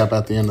recap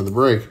at the end of the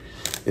break,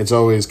 it's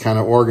always kind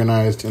of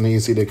organized and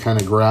easy to kind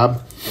of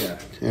grab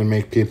and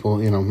make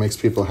people, you know, makes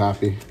people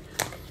happy.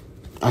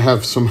 I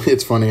have some,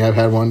 it's funny, I've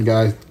had one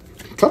guy,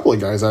 a couple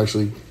of guys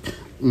actually,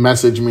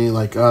 message me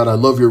like, God, I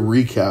love your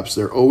recaps.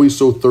 They're always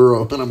so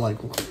thorough. And I'm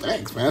like, well,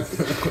 thanks, man.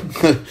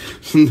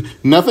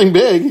 Nothing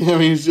big. I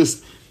mean, it's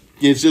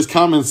just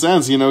common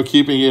sense, you know,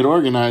 keeping it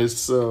organized.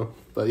 So,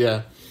 but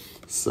yeah,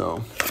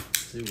 so.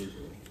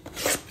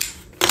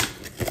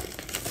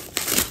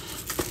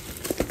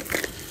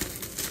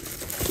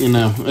 You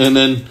know, and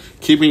then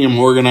keeping them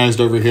organized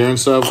over here and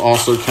stuff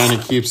also kind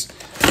of keeps,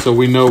 so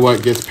we know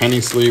what gets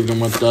penny sleeved and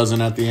what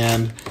doesn't at the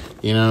end,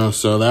 you know,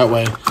 so that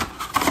way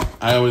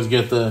I always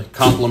get the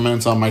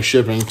compliments on my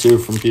shipping too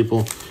from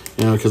people,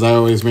 you know, because I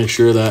always make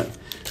sure that,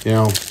 you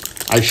know,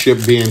 I ship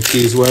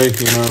B&T's way,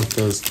 you know,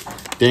 because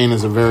Dane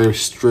is a very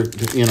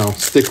strict, you know,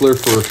 stickler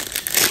for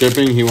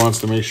shipping. He wants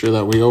to make sure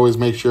that we always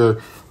make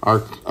sure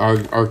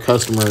our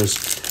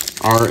customers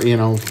are, you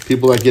know,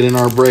 people that get in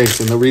our breaks,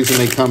 and the reason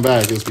they come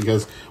back is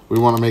because we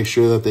want to make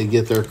sure that they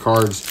get their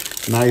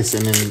cards nice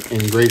and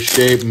in great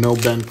shape, no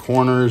bent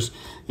corners.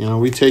 You know,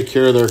 we take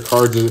care of their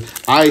cards.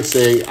 I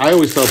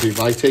always tell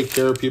people, I take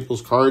care of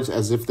people's cards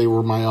as if they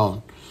were my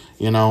own.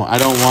 You know, I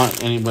don't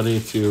want anybody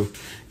to,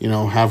 you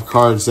know, have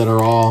cards that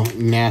are all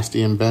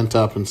nasty and bent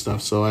up and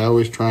stuff. So I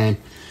always try and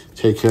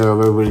take care of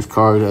everybody's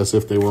card as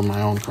if they were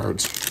my own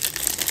cards.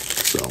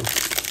 So,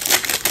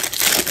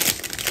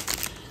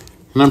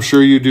 and I'm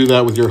sure you do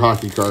that with your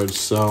hockey cards.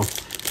 So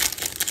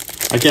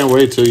I can't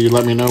wait till you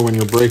let me know when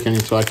you're breaking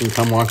so I can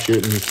come watch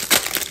it and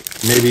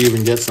maybe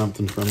even get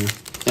something from you.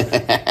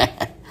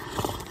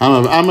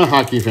 I'm a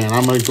hockey fan.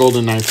 I'm a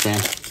Golden Knights fan.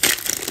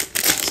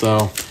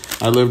 So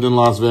I lived in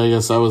Las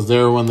Vegas. I was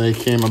there when they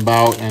came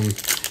about, and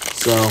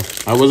so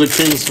I was a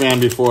Kings fan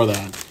before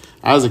that.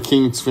 I was a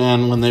Kings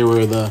fan when they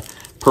were the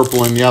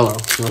purple and yellow,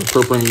 or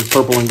purple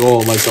and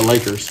gold, like the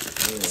Lakers.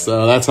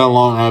 So that's how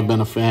long I've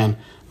been a fan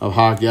of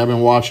hockey. I've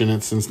been watching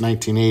it since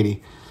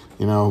 1980.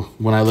 You know,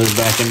 when I lived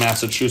back in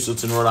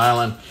Massachusetts and Rhode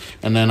Island,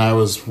 and then I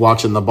was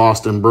watching the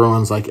Boston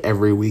Bruins like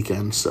every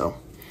weekend. So.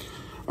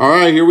 All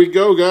right, here we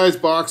go, guys.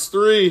 Box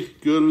 3.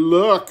 Good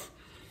luck.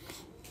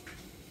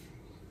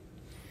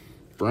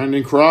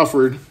 Brandon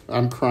Crawford.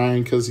 I'm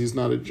crying because he's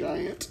not a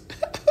Giant.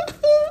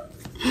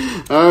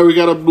 All right, we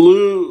got a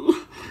blue.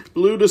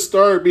 Blue to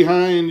start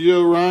behind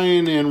Joe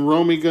Ryan and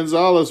Romy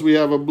Gonzalez. We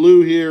have a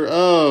blue here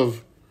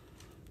of...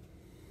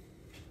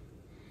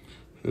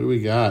 Who do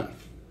we got?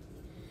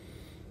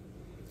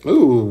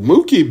 Ooh,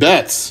 Mookie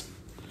Betts.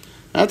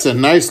 That's a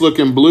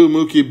nice-looking blue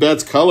Mookie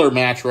Betts color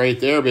match right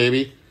there,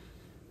 baby.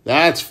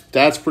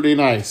 That's pretty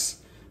nice.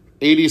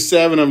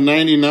 87 of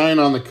 99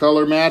 on the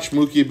color match,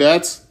 Mookie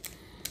Betts.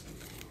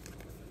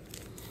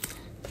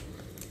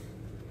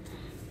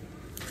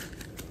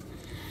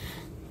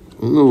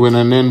 Ooh, and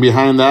then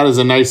behind that is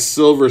a nice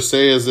silver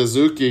Seiya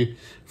Suzuki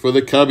for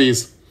the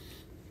Cubbies.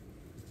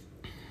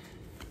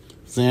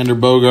 Xander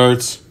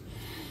Bogaerts.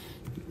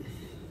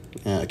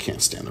 Yeah, I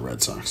can't stand the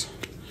Red Sox.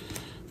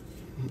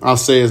 I'll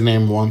say his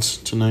name once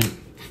tonight.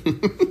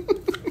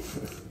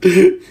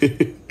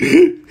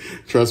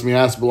 Trust me,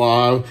 ask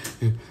Blah.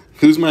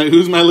 Who's my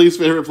least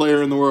favorite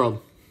player in the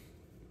world?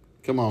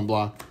 Come on,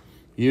 Blah.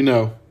 You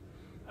know.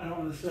 I don't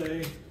want to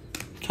say.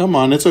 Come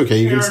on, it's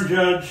okay. Aaron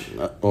Judge.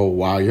 Oh,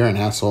 wow, you're an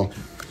asshole.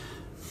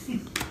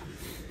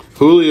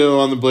 Julio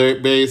on the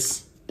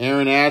base.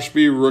 Aaron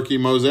Ashby, rookie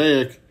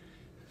Mosaic.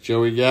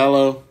 Joey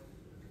Gallo.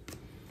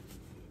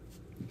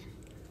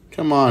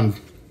 Come on.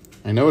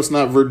 I know it's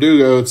not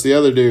Verdugo, it's the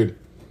other dude.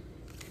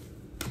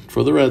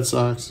 For the Red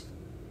Sox.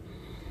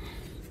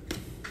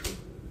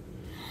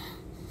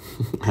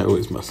 I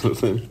always mess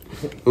with him.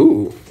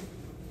 Ooh.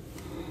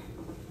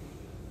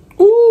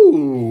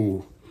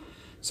 Ooh.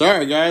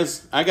 Sorry,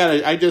 guys.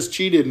 I just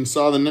cheated and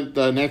saw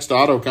the next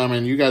auto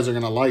coming. You guys are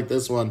going to like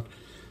this one.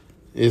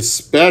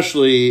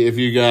 Especially if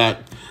you got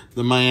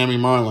the Miami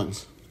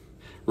Marlins.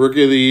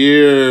 Rookie of the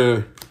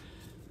Year.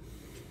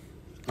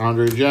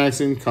 Andre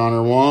Jackson,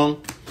 Connor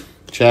Wong,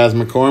 Chaz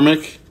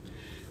McCormick.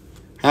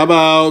 How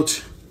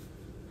about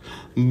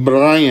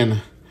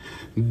Brian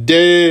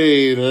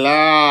De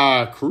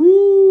La Cruz?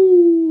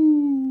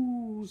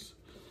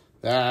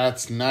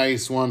 That's a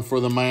nice one for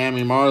the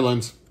Miami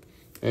Marlins.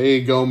 There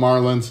you go,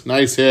 Marlins.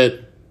 Nice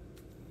hit.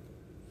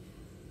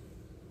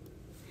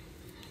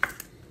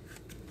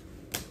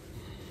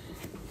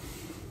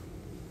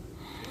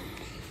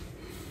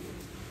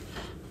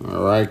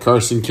 All right,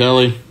 Carson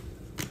Kelly.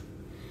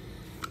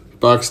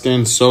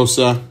 Buxton,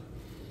 Sosa.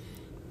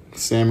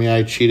 Sammy,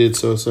 I cheated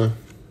Sosa.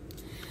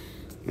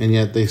 And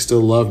yet they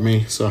still love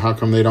me. So how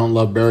come they don't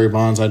love Barry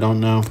Bonds? I don't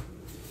know.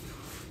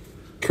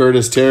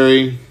 Curtis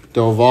Terry,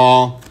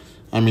 Doval.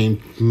 I mean,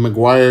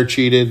 McGuire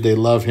cheated. They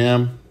love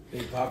him.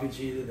 Big Poppy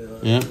cheated.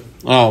 Yeah.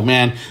 Oh,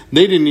 man.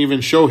 They didn't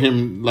even show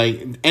him,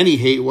 like, any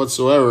hate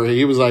whatsoever.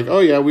 He was like, oh,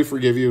 yeah, we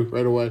forgive you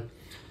right away.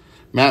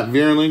 Matt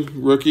Vierling,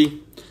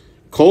 rookie.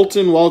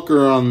 Colton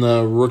Welker on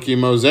the rookie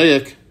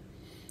Mosaic.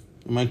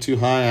 Am I too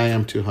high? I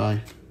am too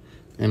high.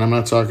 And I'm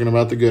not talking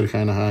about the good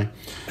kind of high.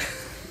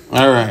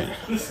 All right.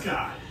 This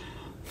guy.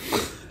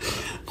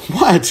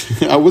 What?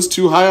 I was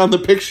too high on the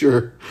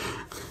picture.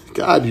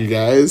 God, you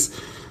guys.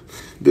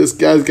 This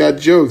guy's got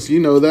jokes. You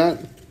know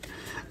that.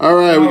 All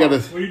right, we got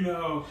We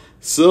know.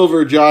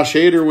 silver Josh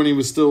Hader when he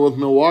was still with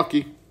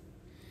Milwaukee.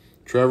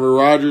 Trevor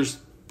Rogers,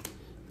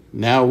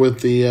 now with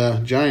the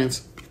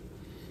Giants,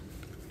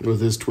 with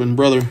his twin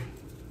brother.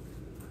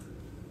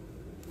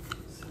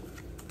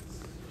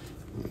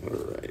 All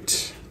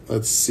right,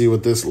 let's see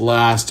what this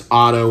last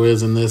auto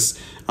is on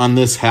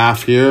this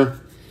half here.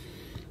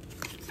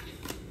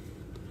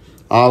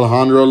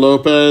 Alejandro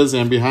Lopez,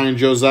 and behind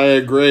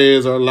Josiah Gray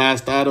is our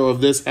last auto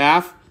of this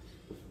half.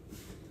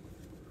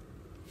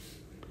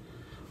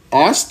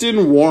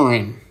 Austin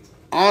Warren,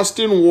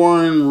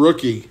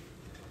 rookie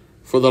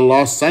for the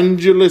Los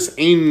Angeles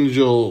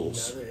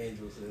Angels. Another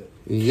Angels hit.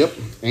 Yep,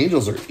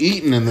 Angels are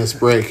eating in this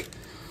break.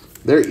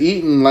 They're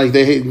eating like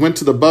they went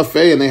to the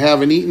buffet and they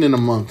haven't eaten in a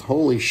month.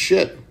 Holy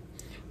shit.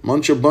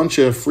 Bunch of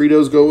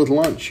Fritos go with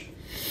lunch.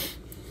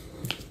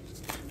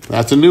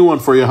 That's a new one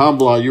for you, huh,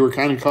 Blah? You were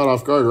kind of caught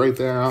off guard right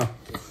there, huh?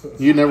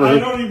 You never heard. I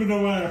don't even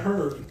know what I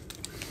heard.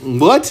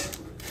 What?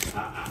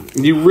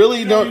 You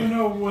really I don't even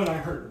know what I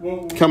heard.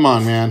 Come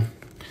on, man.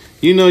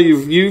 You know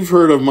you've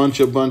heard of bunch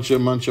of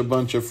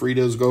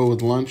Fritos go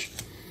with lunch.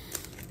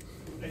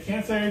 I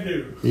can't say I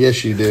do.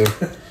 Yes, you do.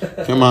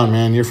 Come on,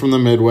 man. You're from the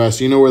Midwest.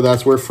 You know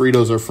that's where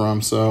Fritos are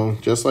from. So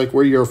just like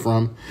where you're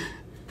from.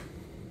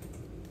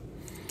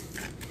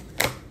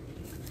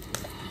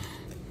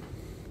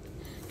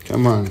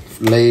 Come on,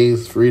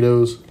 Lay's,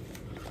 Fritos.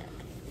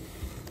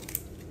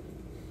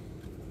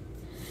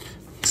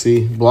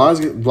 See, Blah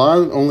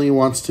only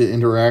wants to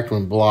interact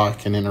when Blah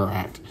can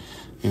interact.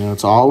 You know,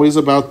 it's always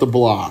about the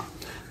Blah.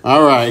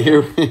 All right,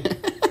 here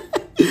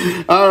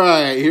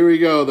we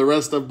go. The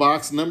rest of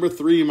box number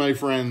 3, my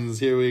friends.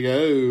 Here we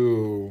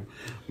go.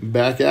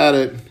 Back at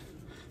it.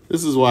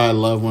 This is why I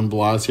love when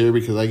Blah's here,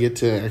 because I get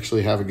to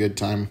actually have a good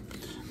time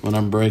when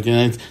I'm breaking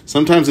it.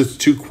 Sometimes it's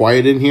too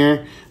quiet in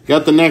here.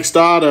 Got the next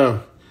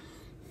auto.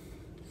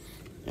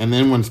 And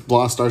then when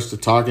Blah starts to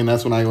talk, and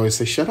that's when I always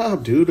say, shut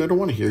up, dude. I don't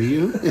want to hear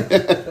you.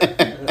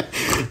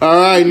 All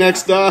right,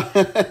 next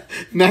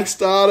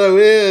auto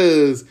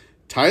is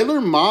Tyler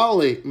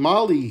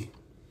Molly.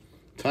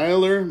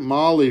 Tyler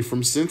Molly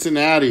from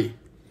Cincinnati.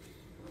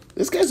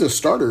 This guy's a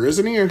starter,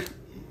 isn't he?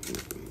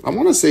 I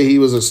want to say he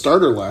was a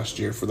starter last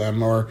year for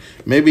them, or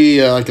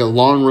maybe like a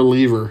long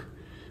reliever.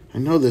 I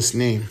know this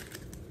name.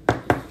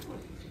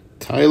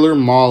 Tyler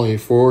Molly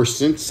for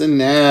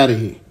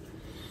Cincinnati.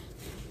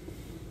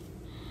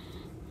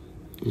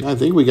 I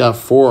think we got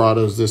 4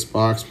 autos this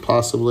box,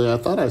 possibly. I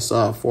thought I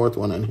saw a 4th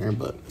one in here,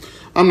 but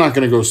I'm not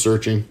going to go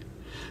searching.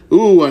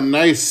 Ooh, a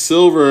nice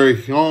silver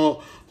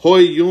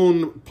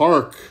Hoi-Jun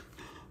Park.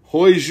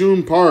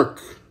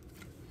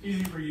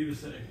 Easy for you to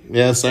say.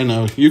 Yes, I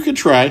know. You can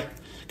try.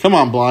 Come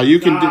on, Blah. You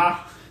can do.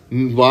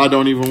 Blah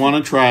don't even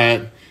want to try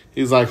it.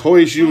 He's like,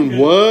 Hoi-Jun,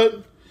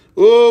 what?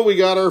 Oh, we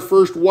got our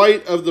first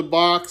white of the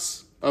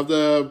box of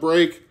the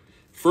break.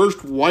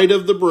 First white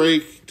of the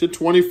break to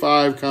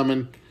 25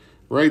 coming.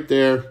 Right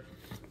there.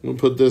 We'll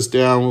put this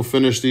down. We'll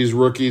finish these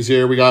rookies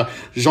here. We got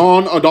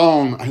Jean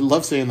Adon. I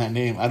love saying that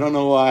name. I don't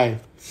know why.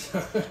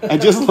 I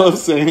just love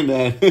saying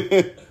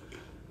that.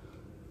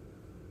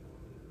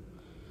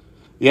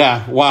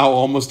 Yeah. Wow.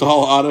 Almost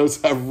all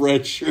autos have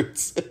red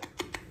shirts.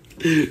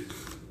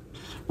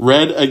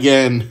 Red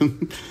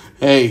again.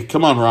 Hey,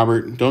 come on,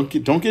 Robert. Don't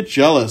get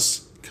jealous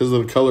because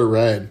of the color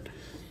red.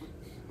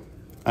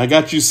 I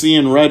got you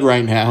seeing red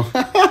right now.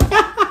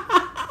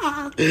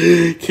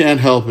 Can't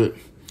help it.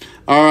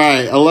 All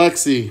right,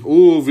 Alexi.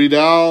 Ooh,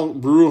 Vidal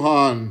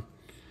Brujan.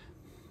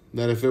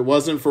 That if it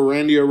wasn't for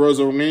Randy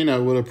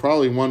Arozarena, would have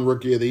probably won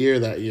Rookie of the Year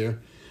that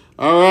year.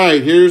 All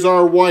right, here's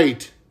our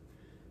white.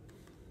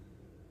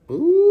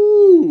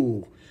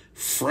 Ooh,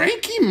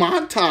 Frankie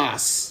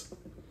Montas.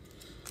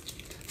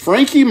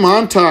 Frankie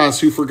Montas,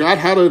 who forgot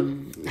how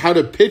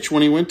to pitch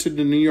when he went to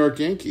the New York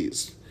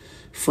Yankees.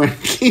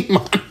 Frankie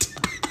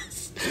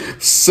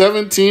Montas.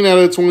 17 out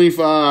of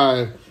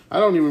 25. I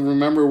don't even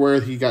remember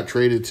where he got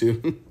traded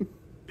to.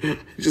 I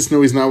just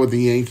know he's not with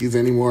the Yankees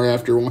anymore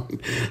after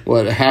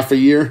half a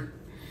year?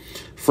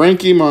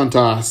 Frankie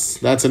Montas.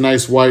 That's a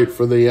nice white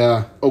for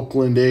the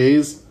Oakland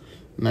A's.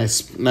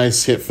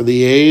 Nice hit for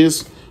the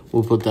A's.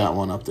 We'll put that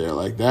one up there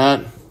like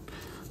that.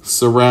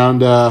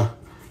 Surround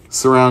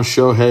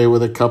Shohei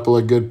with a couple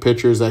of good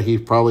pitchers that he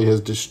probably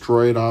has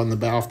destroyed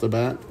off the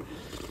bat.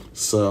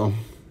 So,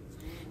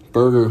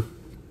 Burger.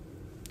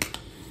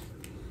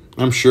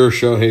 I'm sure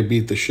Shohei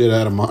beat the shit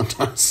out of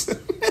Montas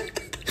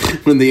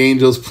when the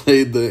Angels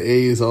played the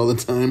A's all the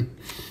time.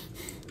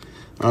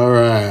 All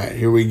right,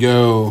 here we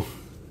go.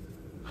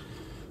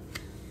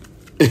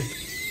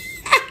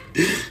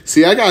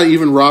 See, I got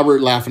even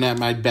Robert laughing at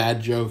my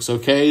bad jokes,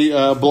 okay,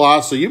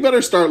 Bloss? So you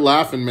better start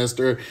laughing,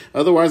 mister.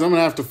 Otherwise, I'm going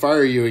to have to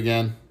fire you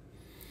again.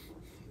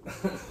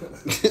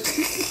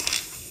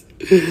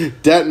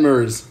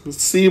 Detmers,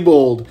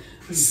 Siebold,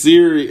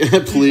 Siri,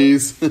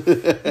 please.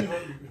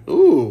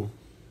 Ooh.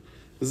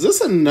 Is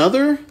this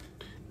another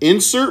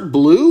insert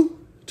blue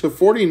to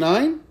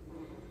 49?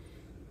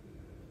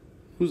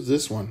 Who's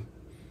this one?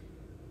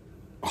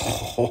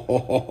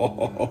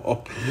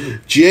 Oh,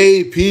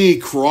 J.P.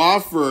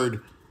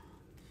 Crawford.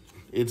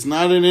 It's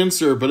not an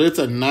insert, but it's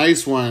a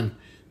nice one.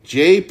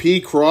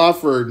 J.P.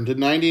 Crawford to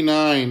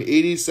 99,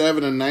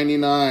 87 and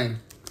 99.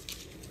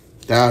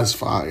 That's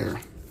fire.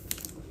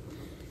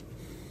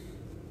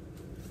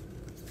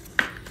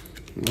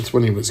 That's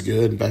when he was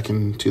good, back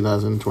in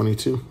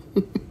 2022.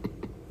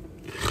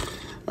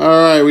 All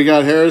right, we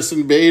got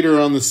Harrison Bader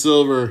on the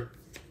silver.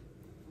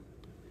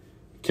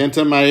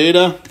 Kenta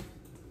Maeda,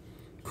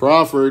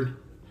 Crawford,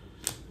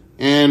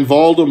 and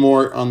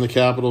Voldemort on the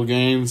Capital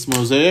Gains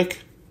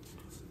Mosaic.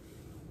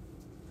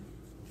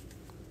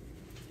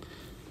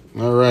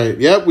 All right.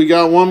 Yep, we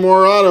got one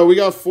more auto. We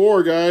got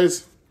 4,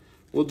 guys.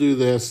 We'll do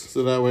this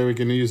so that way we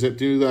can use it.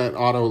 Do that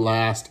auto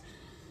last.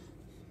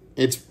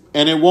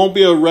 And it won't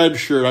be a red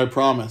shirt, I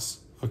promise.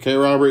 Okay,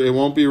 Robert? It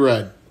won't be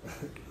red.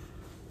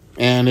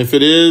 And if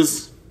it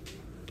is,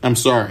 I'm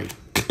sorry.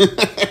 If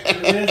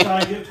it is,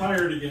 I get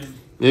fired again.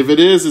 If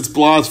it is, it's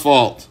Blah's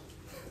fault.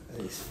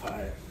 He's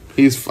fired.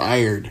 He's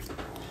fired.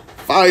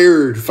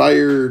 Fired.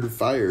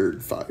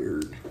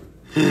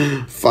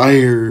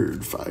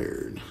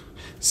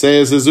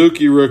 Seiya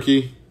Suzuki,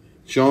 rookie.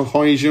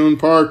 Hoi-Jun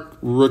Park,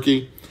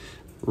 rookie.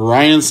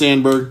 Ryan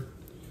Sandberg.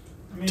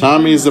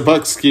 Tommy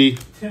Zabutsky.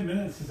 10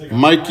 minutes since I got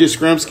Mike fired.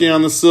 Yastrzemski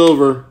on the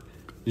silver.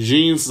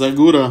 Jean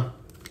Segura.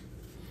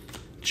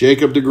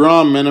 Jacob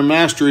deGrom, Men of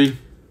Mastery.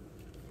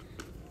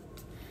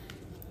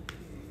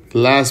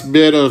 Last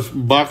bit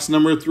of box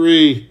number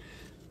 3.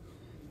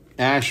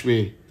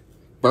 Ashby.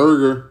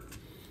 Berger.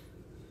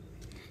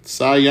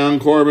 Cy Young,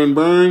 Corbin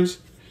Burns.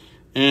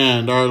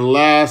 And our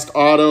last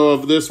auto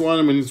of this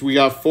one means we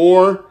got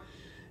 4.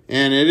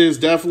 And it is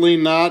definitely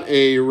not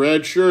a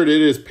red shirt. It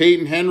is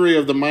Peyton Henry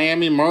of the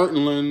Miami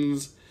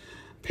Marlins.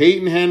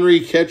 Peyton Henry,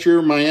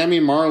 catcher,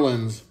 Miami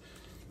Marlins.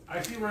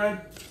 I see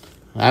red.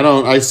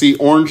 I see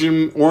orange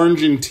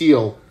and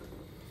teal.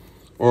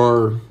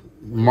 Or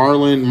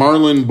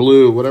Marlin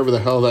blue, whatever the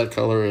hell that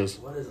color is.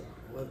 What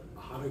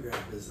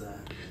autograph is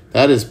that?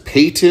 That is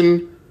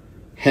Peyton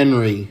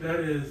Henry. That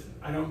is,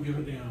 I don't give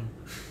a damn.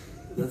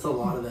 That's a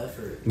lot of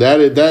effort.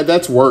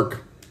 That's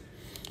work.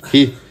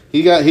 He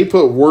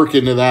put work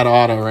into that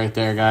auto right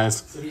there, guys.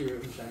 So he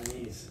wrote in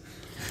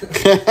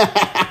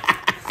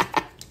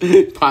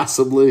Chinese.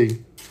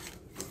 Possibly.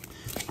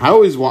 I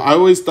always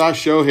thought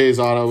Shohei's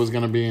auto would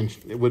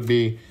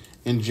be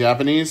in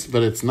Japanese,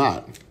 but it's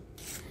not.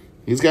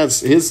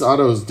 His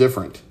auto is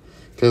different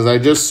because I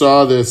just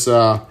saw this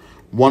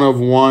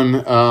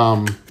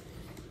 1-of-1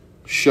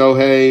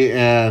 Shohei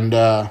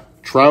and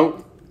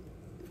Trout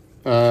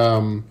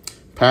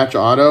patch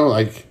auto.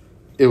 Like,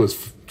 it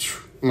was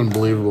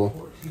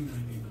unbelievable.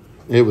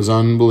 It was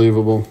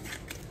unbelievable.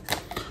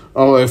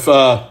 Oh,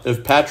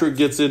 if Patrick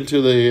gets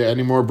into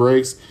any more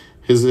breaks,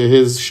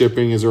 his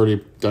shipping is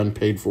already done,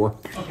 paid for.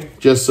 Okay.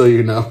 Just so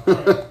you know,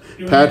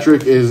 Right.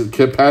 Patrick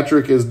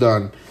is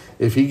done.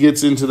 If he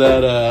gets into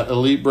that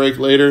elite break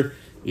later,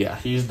 yeah,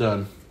 he's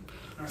done.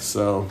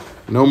 So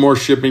no more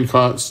shipping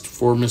costs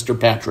for Mr.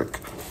 Patrick.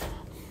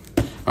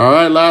 All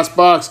right, last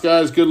box,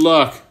 guys. Good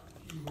luck.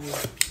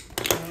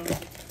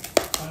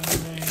 Final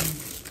name,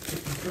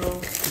 hit control,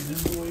 an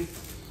invoice.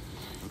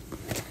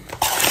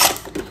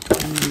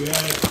 And you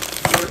add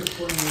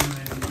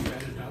 $49.90, you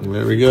add $1.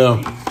 There we go.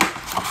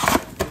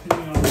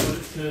 Depending on what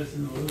it says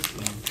in the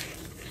listing.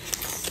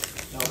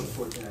 That was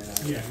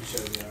 $14.99. Yeah. You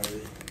showed me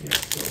already. Yeah,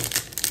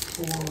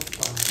 so 4,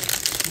 5,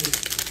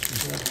 6,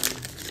 7,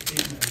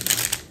 8, 9.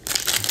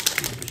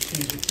 You just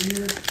change it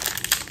here.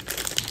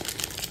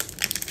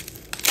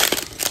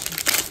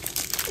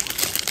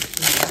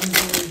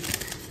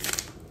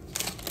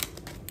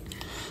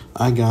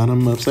 I got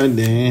him upside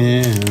down.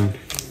 No,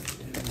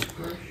 it's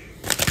good.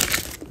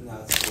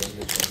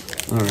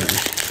 All right.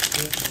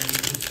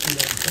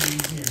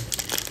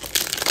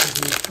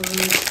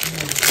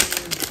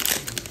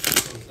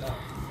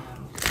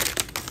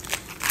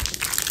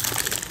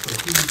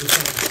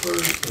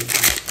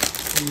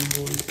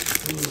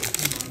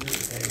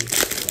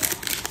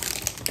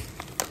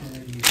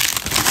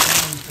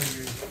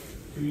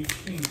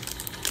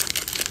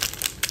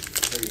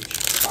 For each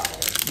file.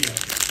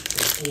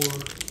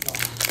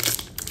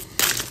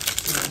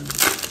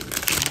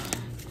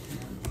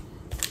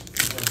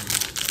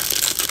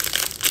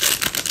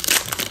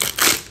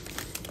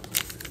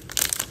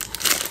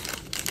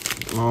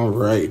 All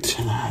right.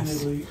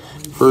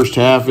 First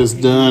half is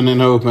done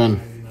and open.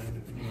 And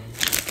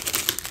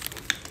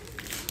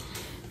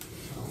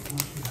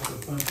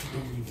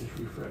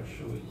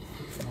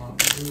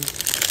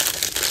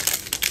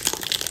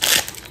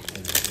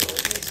then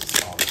it makes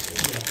it all the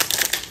same.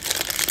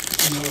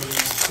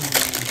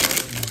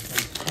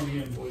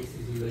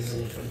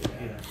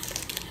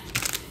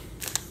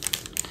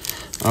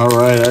 All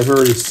right, I've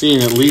already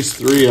seen at least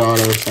 3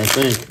 autos, I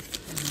think.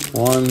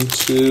 1,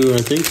 2, I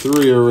think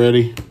 3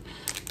 already.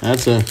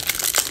 That's a...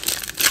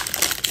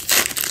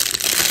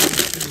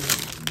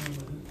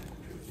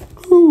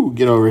 Ooh,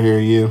 get over here,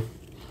 you.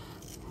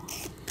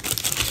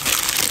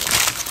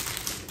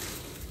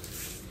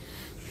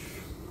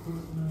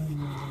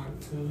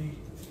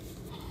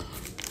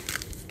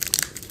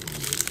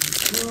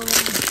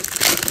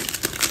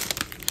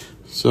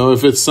 So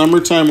if it's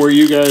summertime where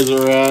you guys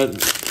are at,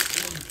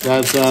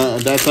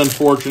 that's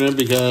unfortunate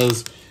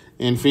because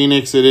in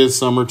Phoenix it is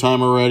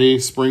summertime already.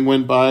 Spring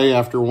went by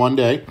after 1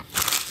 day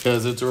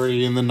because it's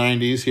already in the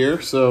 90s here.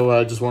 So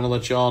I just want to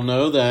let you all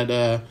know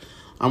that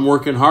I'm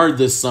working hard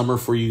this summer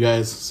for you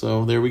guys.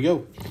 So there we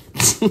go.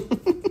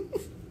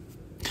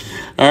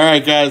 All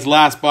right, guys,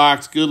 last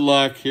box. Good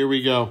luck. Here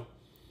we go.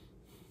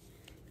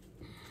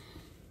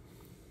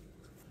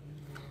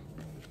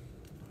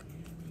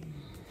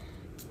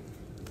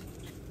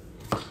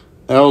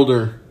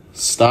 Elder,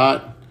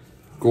 Stott,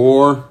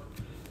 Gore,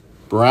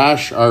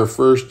 Brash. Our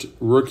first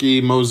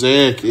rookie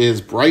Mosaic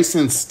is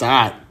Bryson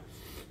Stott.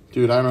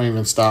 Dude, I don't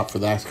even stop for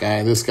that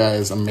guy. This guy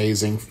is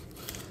amazing.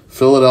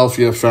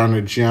 Philadelphia found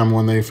a gem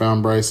when they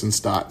found Bryson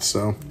Stott.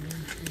 So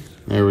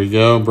there we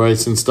go.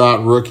 Bryson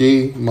Stott,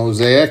 rookie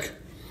Mosaic.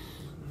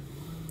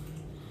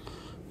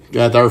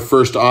 Got our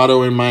first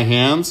auto in my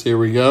hands. Here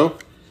we go.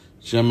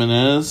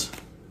 Jimenez.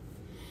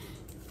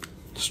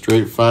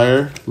 Straight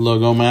Fire.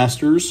 Logo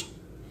Masters.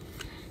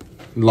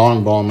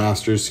 Long Ball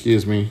Masters,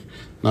 excuse me.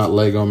 Not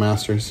Lego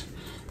Masters.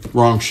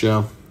 Wrong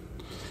show.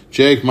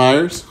 Jake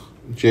Myers.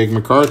 Jake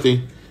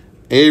McCarthy.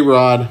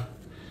 A-Rod.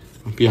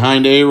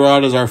 Behind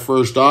A-Rod is our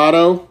first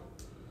auto.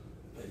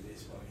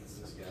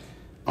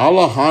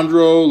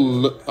 Alejo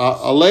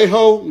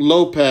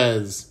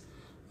Lopez.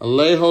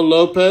 Alejo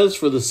Lopez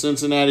for the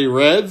Cincinnati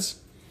Reds.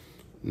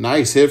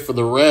 Nice hit for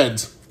the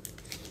Reds.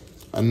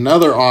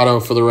 Another auto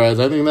for the Reds.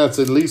 I think that's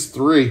at least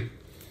 3.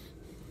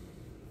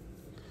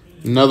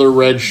 Another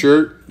red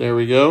shirt. There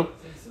we go.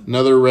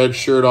 Another red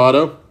shirt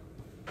auto.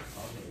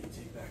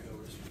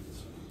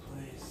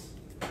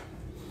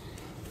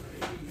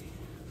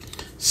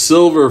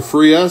 Silver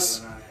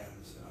Frias.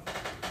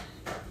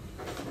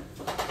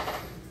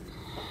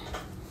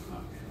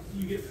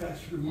 You get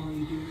faster the more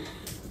you do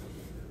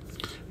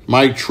it.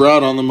 Mike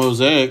Trout on the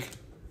Mosaic.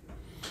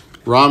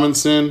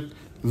 Robinson.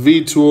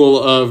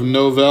 V-Tool of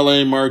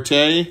Novelle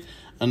Marte.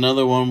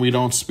 Another one we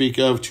don't speak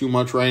of too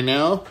much right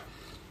now.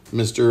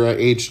 Mr.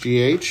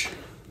 HGH.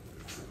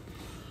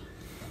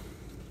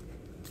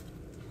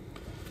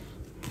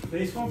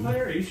 Baseball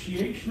player,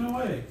 HGH, no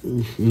way.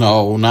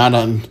 No, not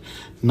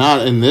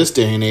in this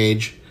day and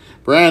age.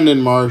 Brandon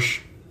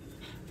Marsh.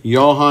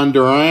 Johan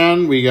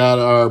Duran. We got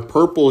our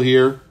purple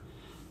here.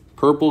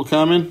 Purple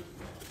coming.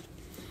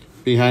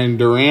 Behind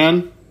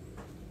Duran.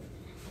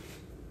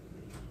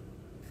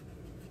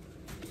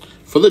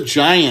 For the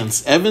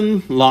Giants,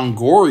 Evan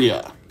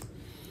Longoria.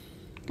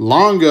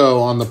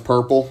 Longo on the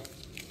purple.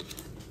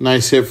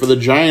 Nice hit for the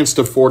Giants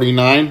to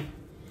 49.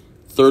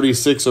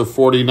 36 of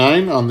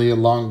 49 on the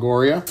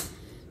Longoria.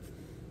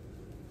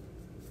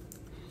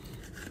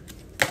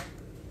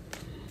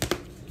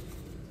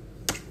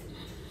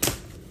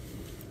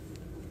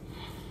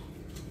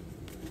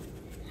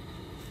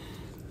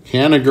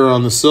 Haniger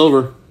on the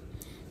silver.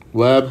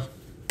 Webb.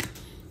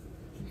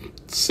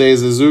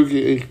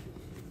 Seizuki.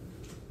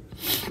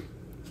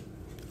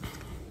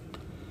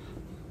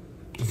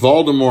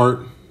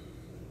 Voldemort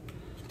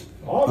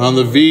on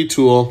the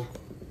V-Tool.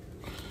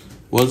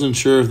 Wasn't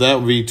sure if that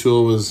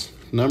V-Tool was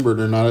numbered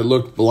or not. It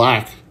looked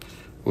black,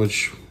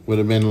 which would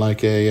have been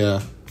like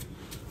a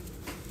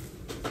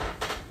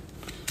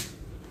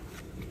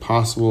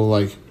possible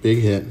like big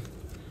hit.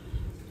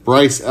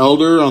 Bryce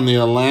Elder on the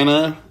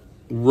Atlanta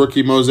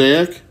rookie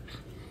Mosaic.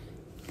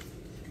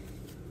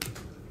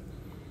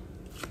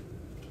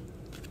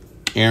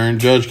 Aaron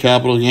Judge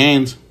capital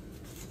gains.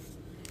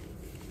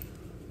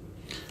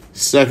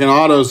 Second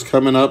auto's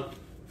coming up.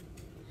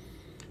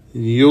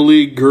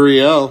 Yuli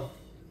Gurriel,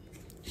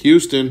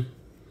 Houston.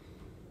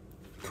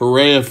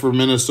 Correa for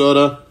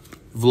Minnesota.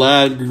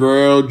 Vlad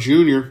Guerrero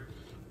Jr.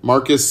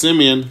 Marcus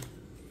Semien.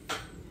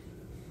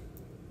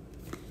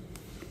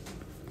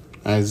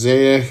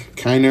 Isaiah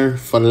Kiner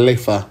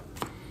Falefa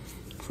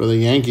for the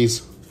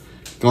Yankees.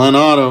 Glenn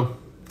Otto.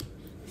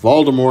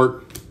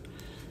 Voldemort.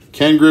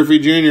 Ken Griffey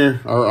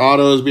Jr. Our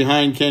auto is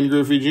behind Ken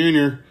Griffey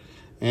Jr.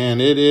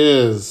 And it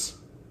is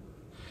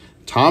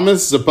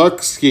Thomas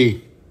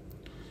Zapuksky.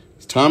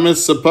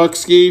 Thomas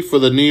Zapuksky for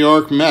the New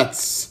York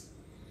Mets.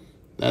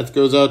 That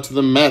goes out to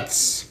the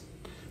Mets.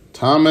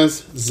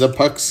 Thomas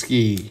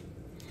Zapuksky.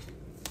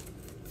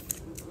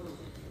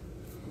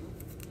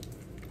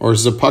 Or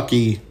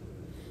Zapucky.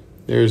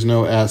 There's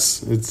no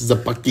S. It's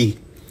Zapucky.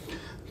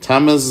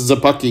 Thomas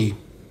Zapucky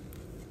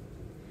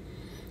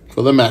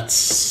for the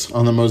Mets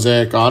on the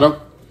Mosaic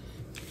auto.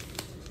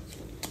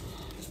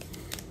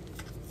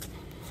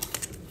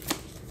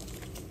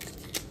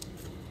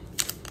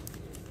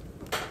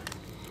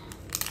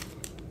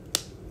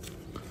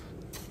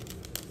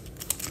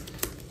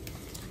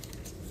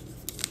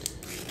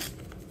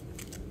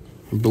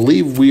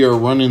 believe we are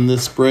running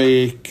this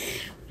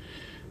break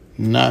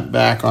not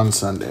back on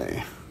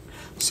Sunday.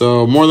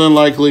 So more than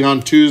likely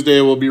on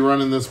Tuesday we'll be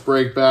running this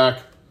break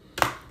back.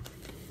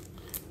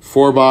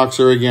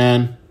 4-boxer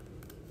again.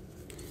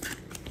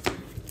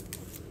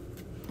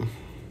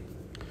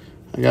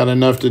 I got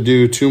enough to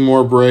do 2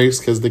 more breaks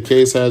because the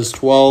case has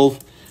 12.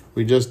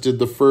 We just did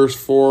the first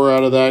 4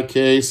 out of that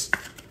case.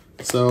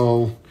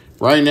 So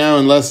right now,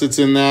 unless it's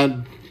in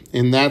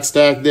that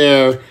stack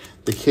there,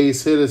 the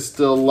case hit is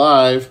still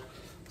live.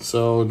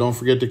 So don't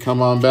forget to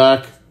come on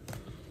back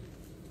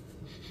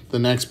the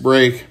next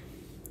break.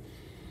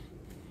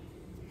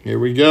 Here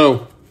we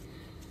go.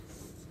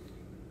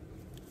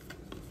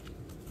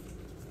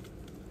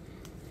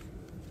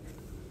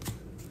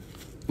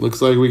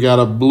 Looks like we got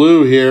a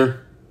blue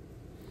here.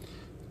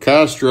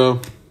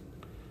 Castro.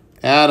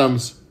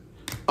 Adams.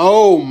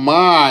 Oh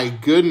my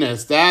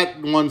goodness.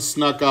 That one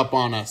snuck up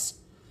on us.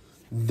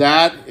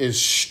 That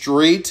is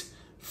straight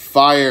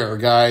fire,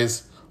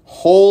 guys.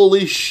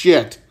 Holy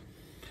shit.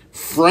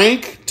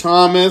 Frank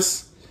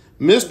Thomas.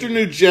 Mr.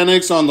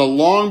 Nugenics on the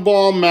long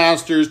ball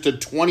Masters to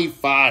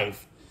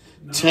 25.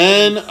 Nice.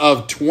 10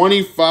 of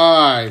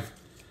 25.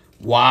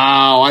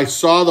 Wow. I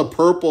saw the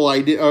purple,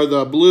 or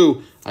the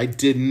blue. I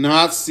did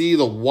not see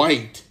the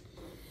white.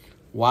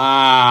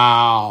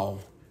 Wow.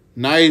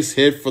 Nice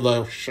hit for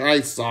the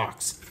Shy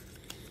Sox.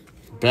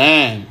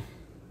 Bang.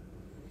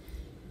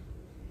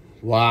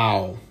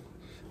 Wow.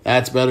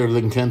 That's better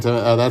than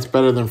that's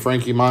better than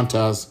Frankie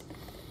Montas.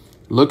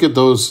 Look at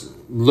those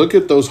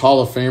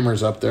Hall of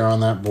Famers up there on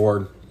that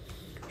board.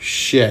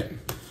 Shit.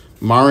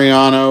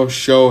 Mariano,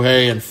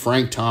 Shohei, and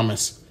Frank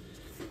Thomas.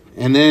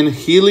 And then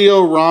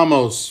Helio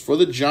Ramos for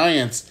the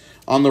Giants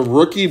on the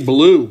rookie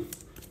blue.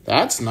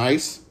 That's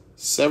nice.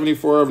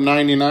 74 of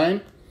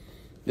 99.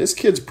 This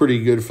kid's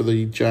pretty good for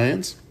the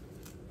Giants.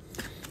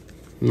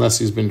 Unless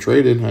he's been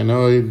traded. I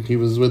know he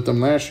was with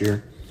them last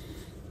year.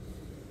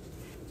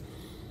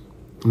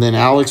 And then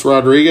Alex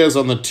Rodriguez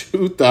on the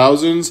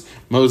 2000s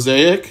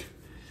Mosaic.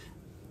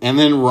 And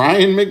then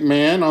Ryan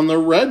McMahon on the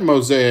red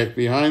Mosaic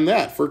behind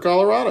that for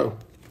Colorado.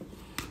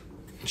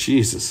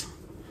 Jesus.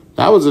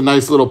 That was a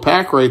nice little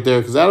pack right there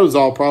because that was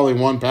all probably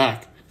one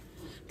pack.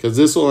 Because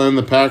this will end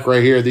the pack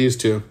right here, these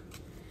two.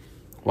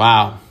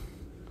 Wow.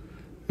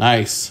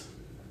 Nice.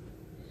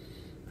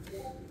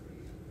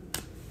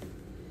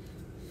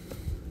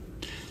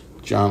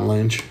 John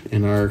Lynch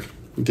in our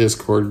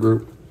Discord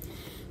group.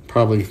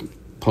 Probably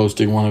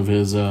posting one of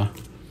his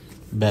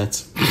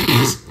bets.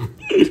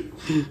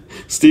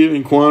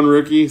 Stephen Kwan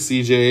rookie,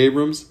 C.J.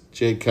 Abrams,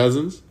 Jake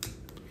Cousins,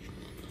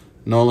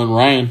 Nolan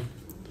Ryan.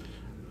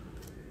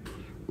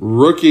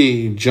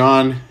 Rookie,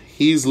 John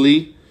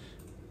Heasley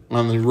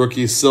on the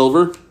rookie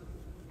silver.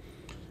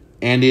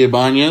 Andy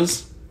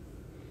Ibanez.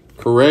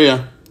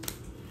 Correa.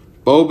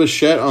 Bo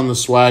Bichette on the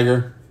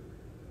swagger.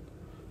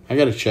 I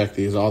got to check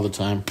these all the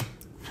time.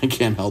 I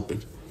can't help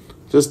it.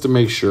 Just to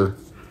make sure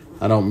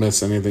I don't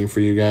miss anything for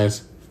you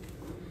guys.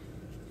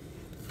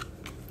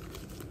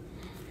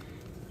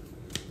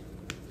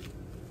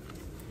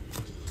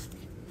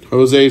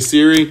 Jose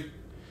Siri.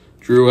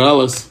 Drew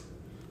Ellis.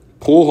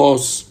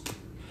 Pujols.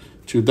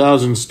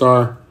 2000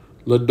 star.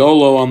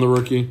 Lodolo on the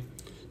rookie.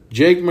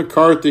 Jake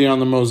McCarthy on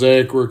the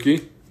Mosaic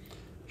rookie.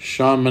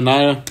 Sean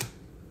Manaea.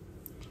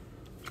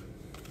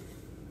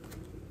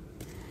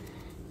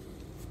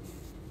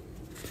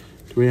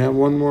 Do we have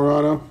one more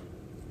auto?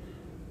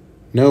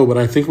 No, but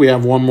I think we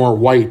have one more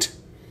white.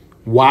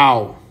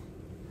 Wow.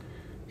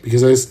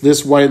 Because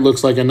this white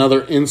looks like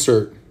another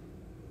insert.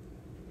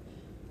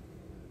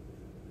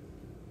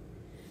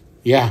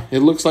 Yeah, it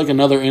looks like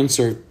another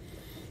insert.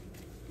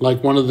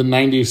 Like one of the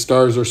 90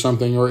 stars or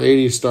something, or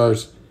 80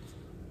 stars.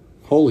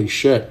 Holy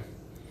shit.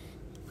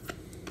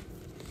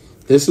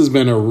 This has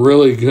been a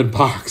really good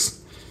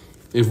box.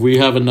 If we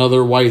have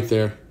another white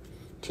there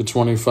to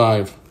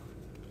 25.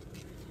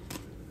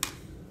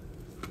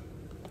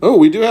 Oh,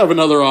 we do have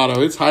another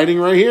auto. It's hiding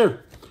right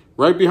here.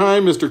 Right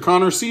behind Mr.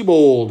 Connor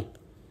Siebold.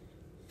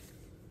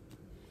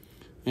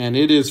 And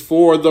it is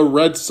for the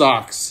Red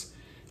Sox.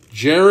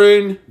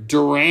 Jarren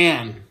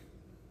Duran.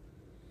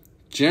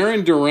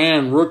 Jarren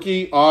Duran,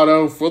 rookie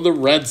auto for the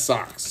Red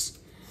Sox.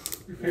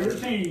 Your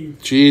favorite team.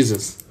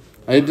 Jesus.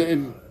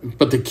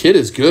 But the kid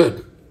is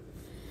good.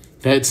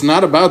 It's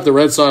not about the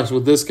Red Sox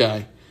with this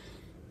guy.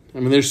 I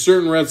mean, there's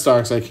certain Red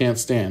Sox I can't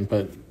stand,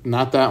 but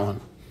not that one.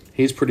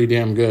 He's pretty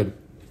damn good.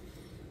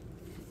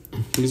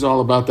 He's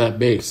all about that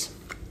base.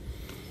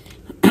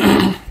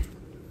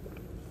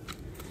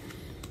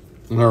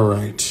 All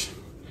right.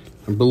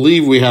 I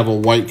believe we have a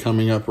white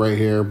coming up right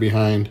here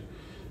behind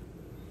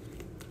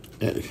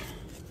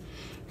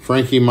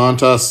Frankie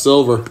Montas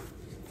silver.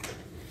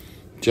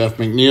 Jeff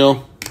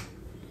McNeil.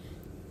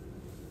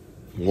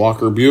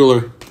 Walker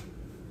Buehler.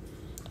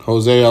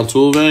 Jose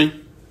Altuve.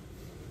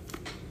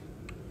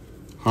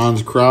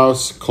 Hans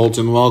Kraus.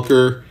 Colton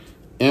Welker.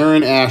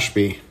 Aaron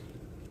Ashby.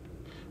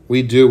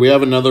 We do. We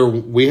have another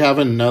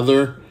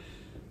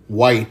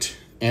white,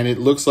 and it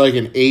looks like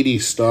an 80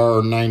 star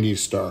or 90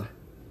 star.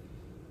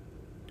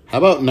 How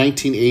about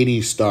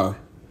 1980 star?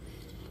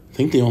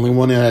 think the only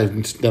one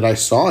that I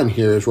saw in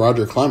here is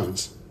Roger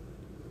Clemens.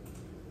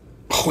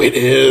 Oh, it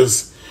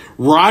is.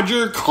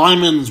 Roger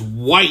Clemens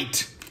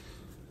white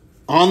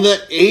on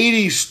the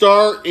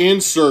 80-star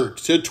insert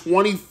to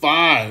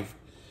 25.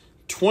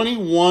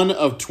 21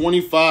 of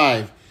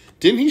 25.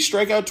 Didn't he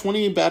strike out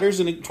 21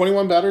 batters in a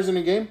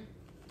game?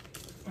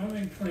 I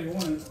think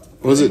 21.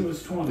 Was it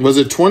was 20. Was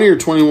it 20 or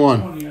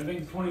 21? 20. I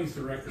think 20 is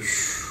the record.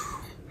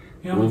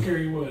 How much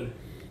Kerry Wood?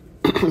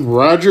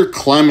 Roger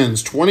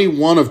Clemens,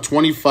 21 of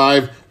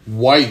 25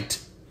 white.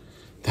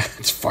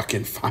 That's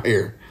fucking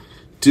fire.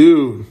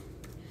 Dude,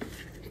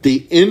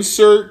 the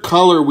insert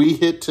color we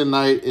hit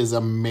tonight is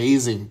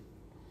amazing.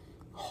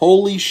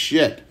 Holy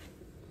shit.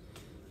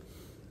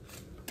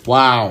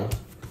 Wow.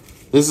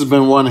 This has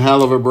been one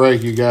hell of a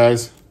break, you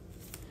guys.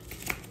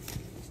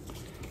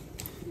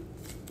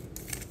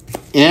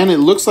 And it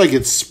looks like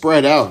it's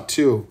spread out,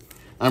 too.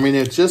 I mean,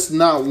 it's just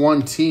not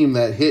one team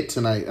that hit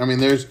tonight. I mean,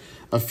 there's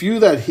a few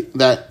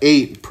that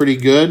ate pretty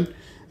good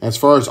as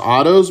far as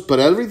autos, but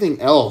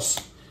everything else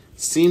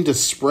seemed to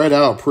spread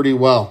out pretty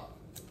well.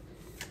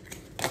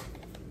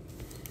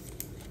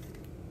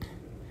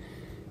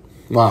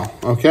 Wow.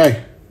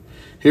 Okay.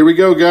 Here we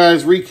go,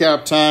 guys.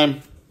 Recap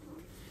time.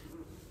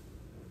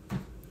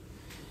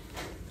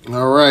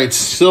 All right.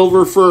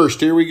 Silver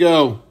first. Here we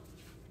go.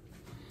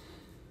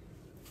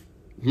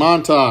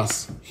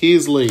 Montas.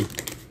 Heasley.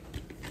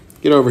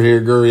 Get over here,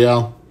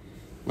 Gurriel.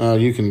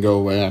 You can go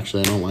away,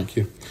 actually. I don't like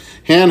you.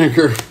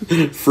 Haniger.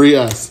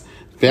 Frias.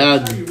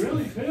 Bad. How you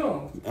really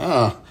feel?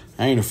 I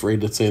ain't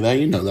afraid to say that.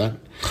 You know that.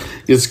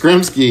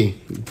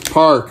 Yastrzemski.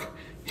 Park.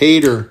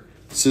 Hader.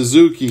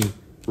 Suzuki.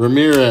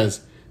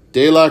 Ramirez.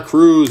 De La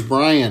Cruz.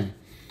 Brian.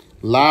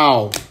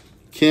 Lau.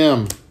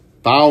 Kim.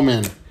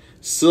 Bauman.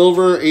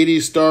 Silver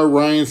 80-star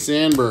Ryan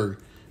Sandberg.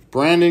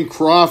 Brandon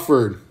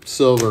Crawford.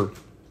 Silver.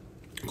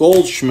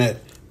 Goldschmidt.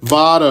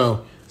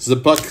 Votto.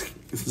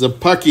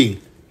 Zapucki.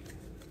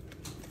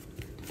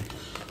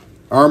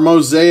 Our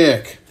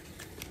Mosaic.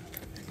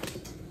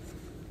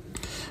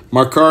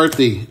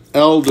 McCarthy.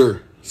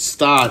 Elder.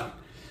 Stott.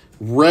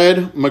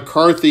 Red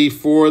McCarthy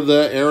for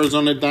the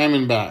Arizona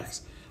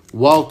Diamondbacks.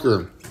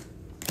 Welker.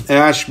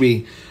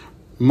 Ashby.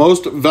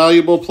 Most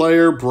valuable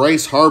player,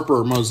 Bryce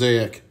Harper,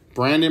 Mosaic.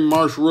 Brandon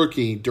Marsh,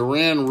 rookie.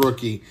 Duran,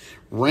 rookie.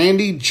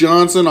 Randy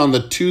Johnson on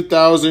the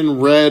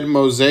 2000 Red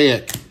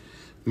Mosaic.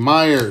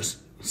 Myers.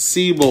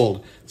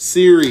 Siebold.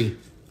 Siri.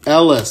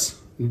 Ellis.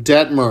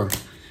 Detmer.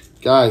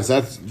 Guys,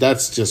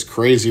 that's just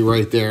crazy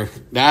right there.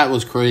 That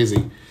was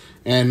crazy.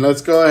 And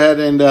let's go ahead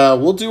and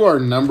we'll do our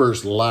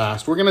numbers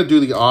last. We're going to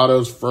do the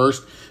autos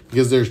first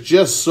because there's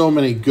just so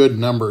many good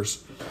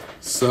numbers.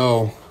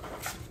 So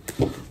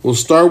we'll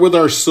start with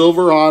our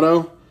silver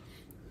auto.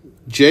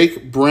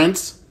 Jake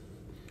Brentz.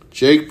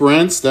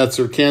 That's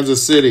for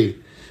Kansas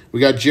City. We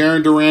got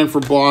Jarren Duran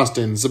for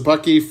Boston.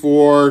 Zapucki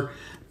for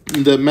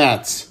the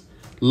Mets.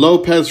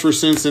 Lopez for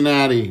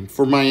Cincinnati.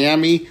 For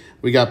Miami,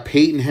 we got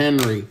Peyton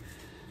Henry.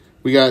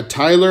 We got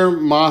Tyler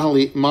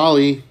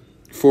Mahle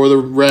for the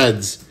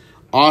Reds.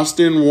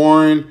 Austin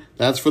Warren,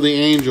 that's for the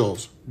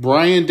Angels.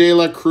 Brian De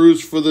La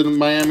Cruz for the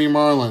Miami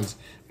Marlins.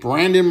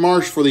 Brandon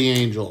Marsh for the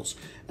Angels.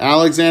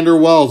 Alexander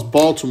Wells,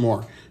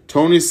 Baltimore.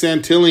 Tony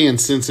Santillan,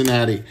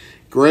 Cincinnati.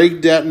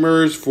 Greg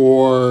Detmers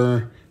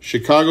for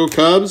Chicago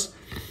Cubs.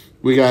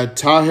 We got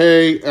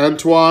Tahe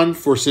Antoine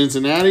for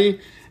Cincinnati.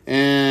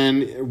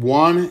 And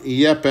Juan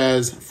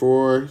Yepes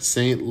for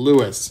St.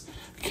 Louis.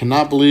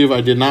 Cannot believe I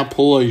did not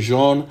pull a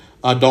Jean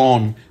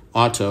Adon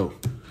auto.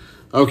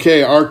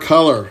 Okay, our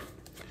color.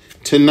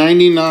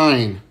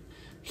 /99.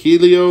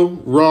 Helio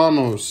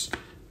Ramos.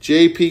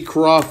 J.P.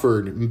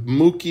 Crawford.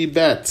 Mookie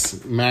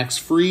Betts. Max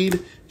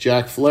Fried.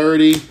 Jack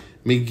Flaherty.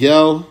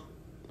 Miguel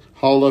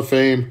Hall of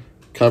Fame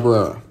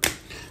Cabrera.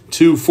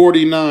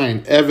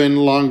 /49. Evan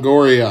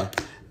Longoria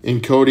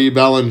and Cody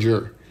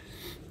Bellinger.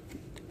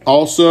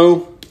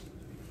 Also,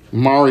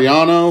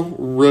 Mariano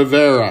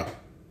Rivera.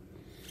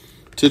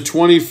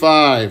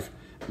 /25.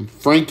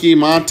 Frankie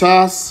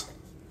Montas.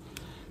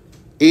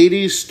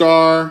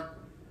 80-star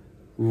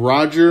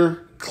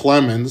Roger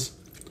Clemens.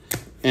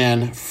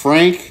 And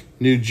Frank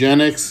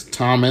Nugenics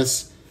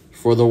Thomas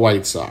for the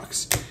White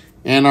Sox.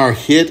 And our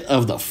hit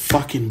of the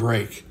fucking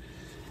break.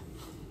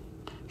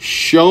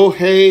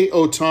 Shohei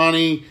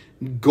Ohtani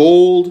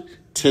gold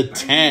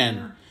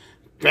 /10.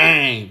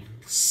 Bang.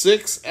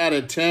 6 out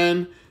of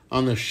 10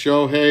 on the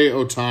Shohei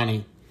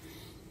Ohtani.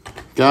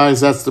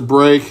 Guys, that's the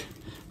break.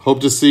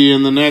 Hope to see you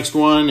in the next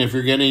one. If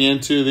you're getting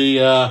into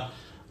the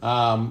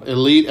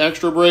Elite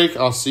Extra break,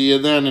 I'll see you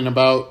then in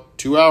about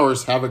 2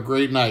 hours. Have a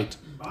great night.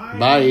 Bye.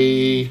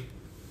 Bye.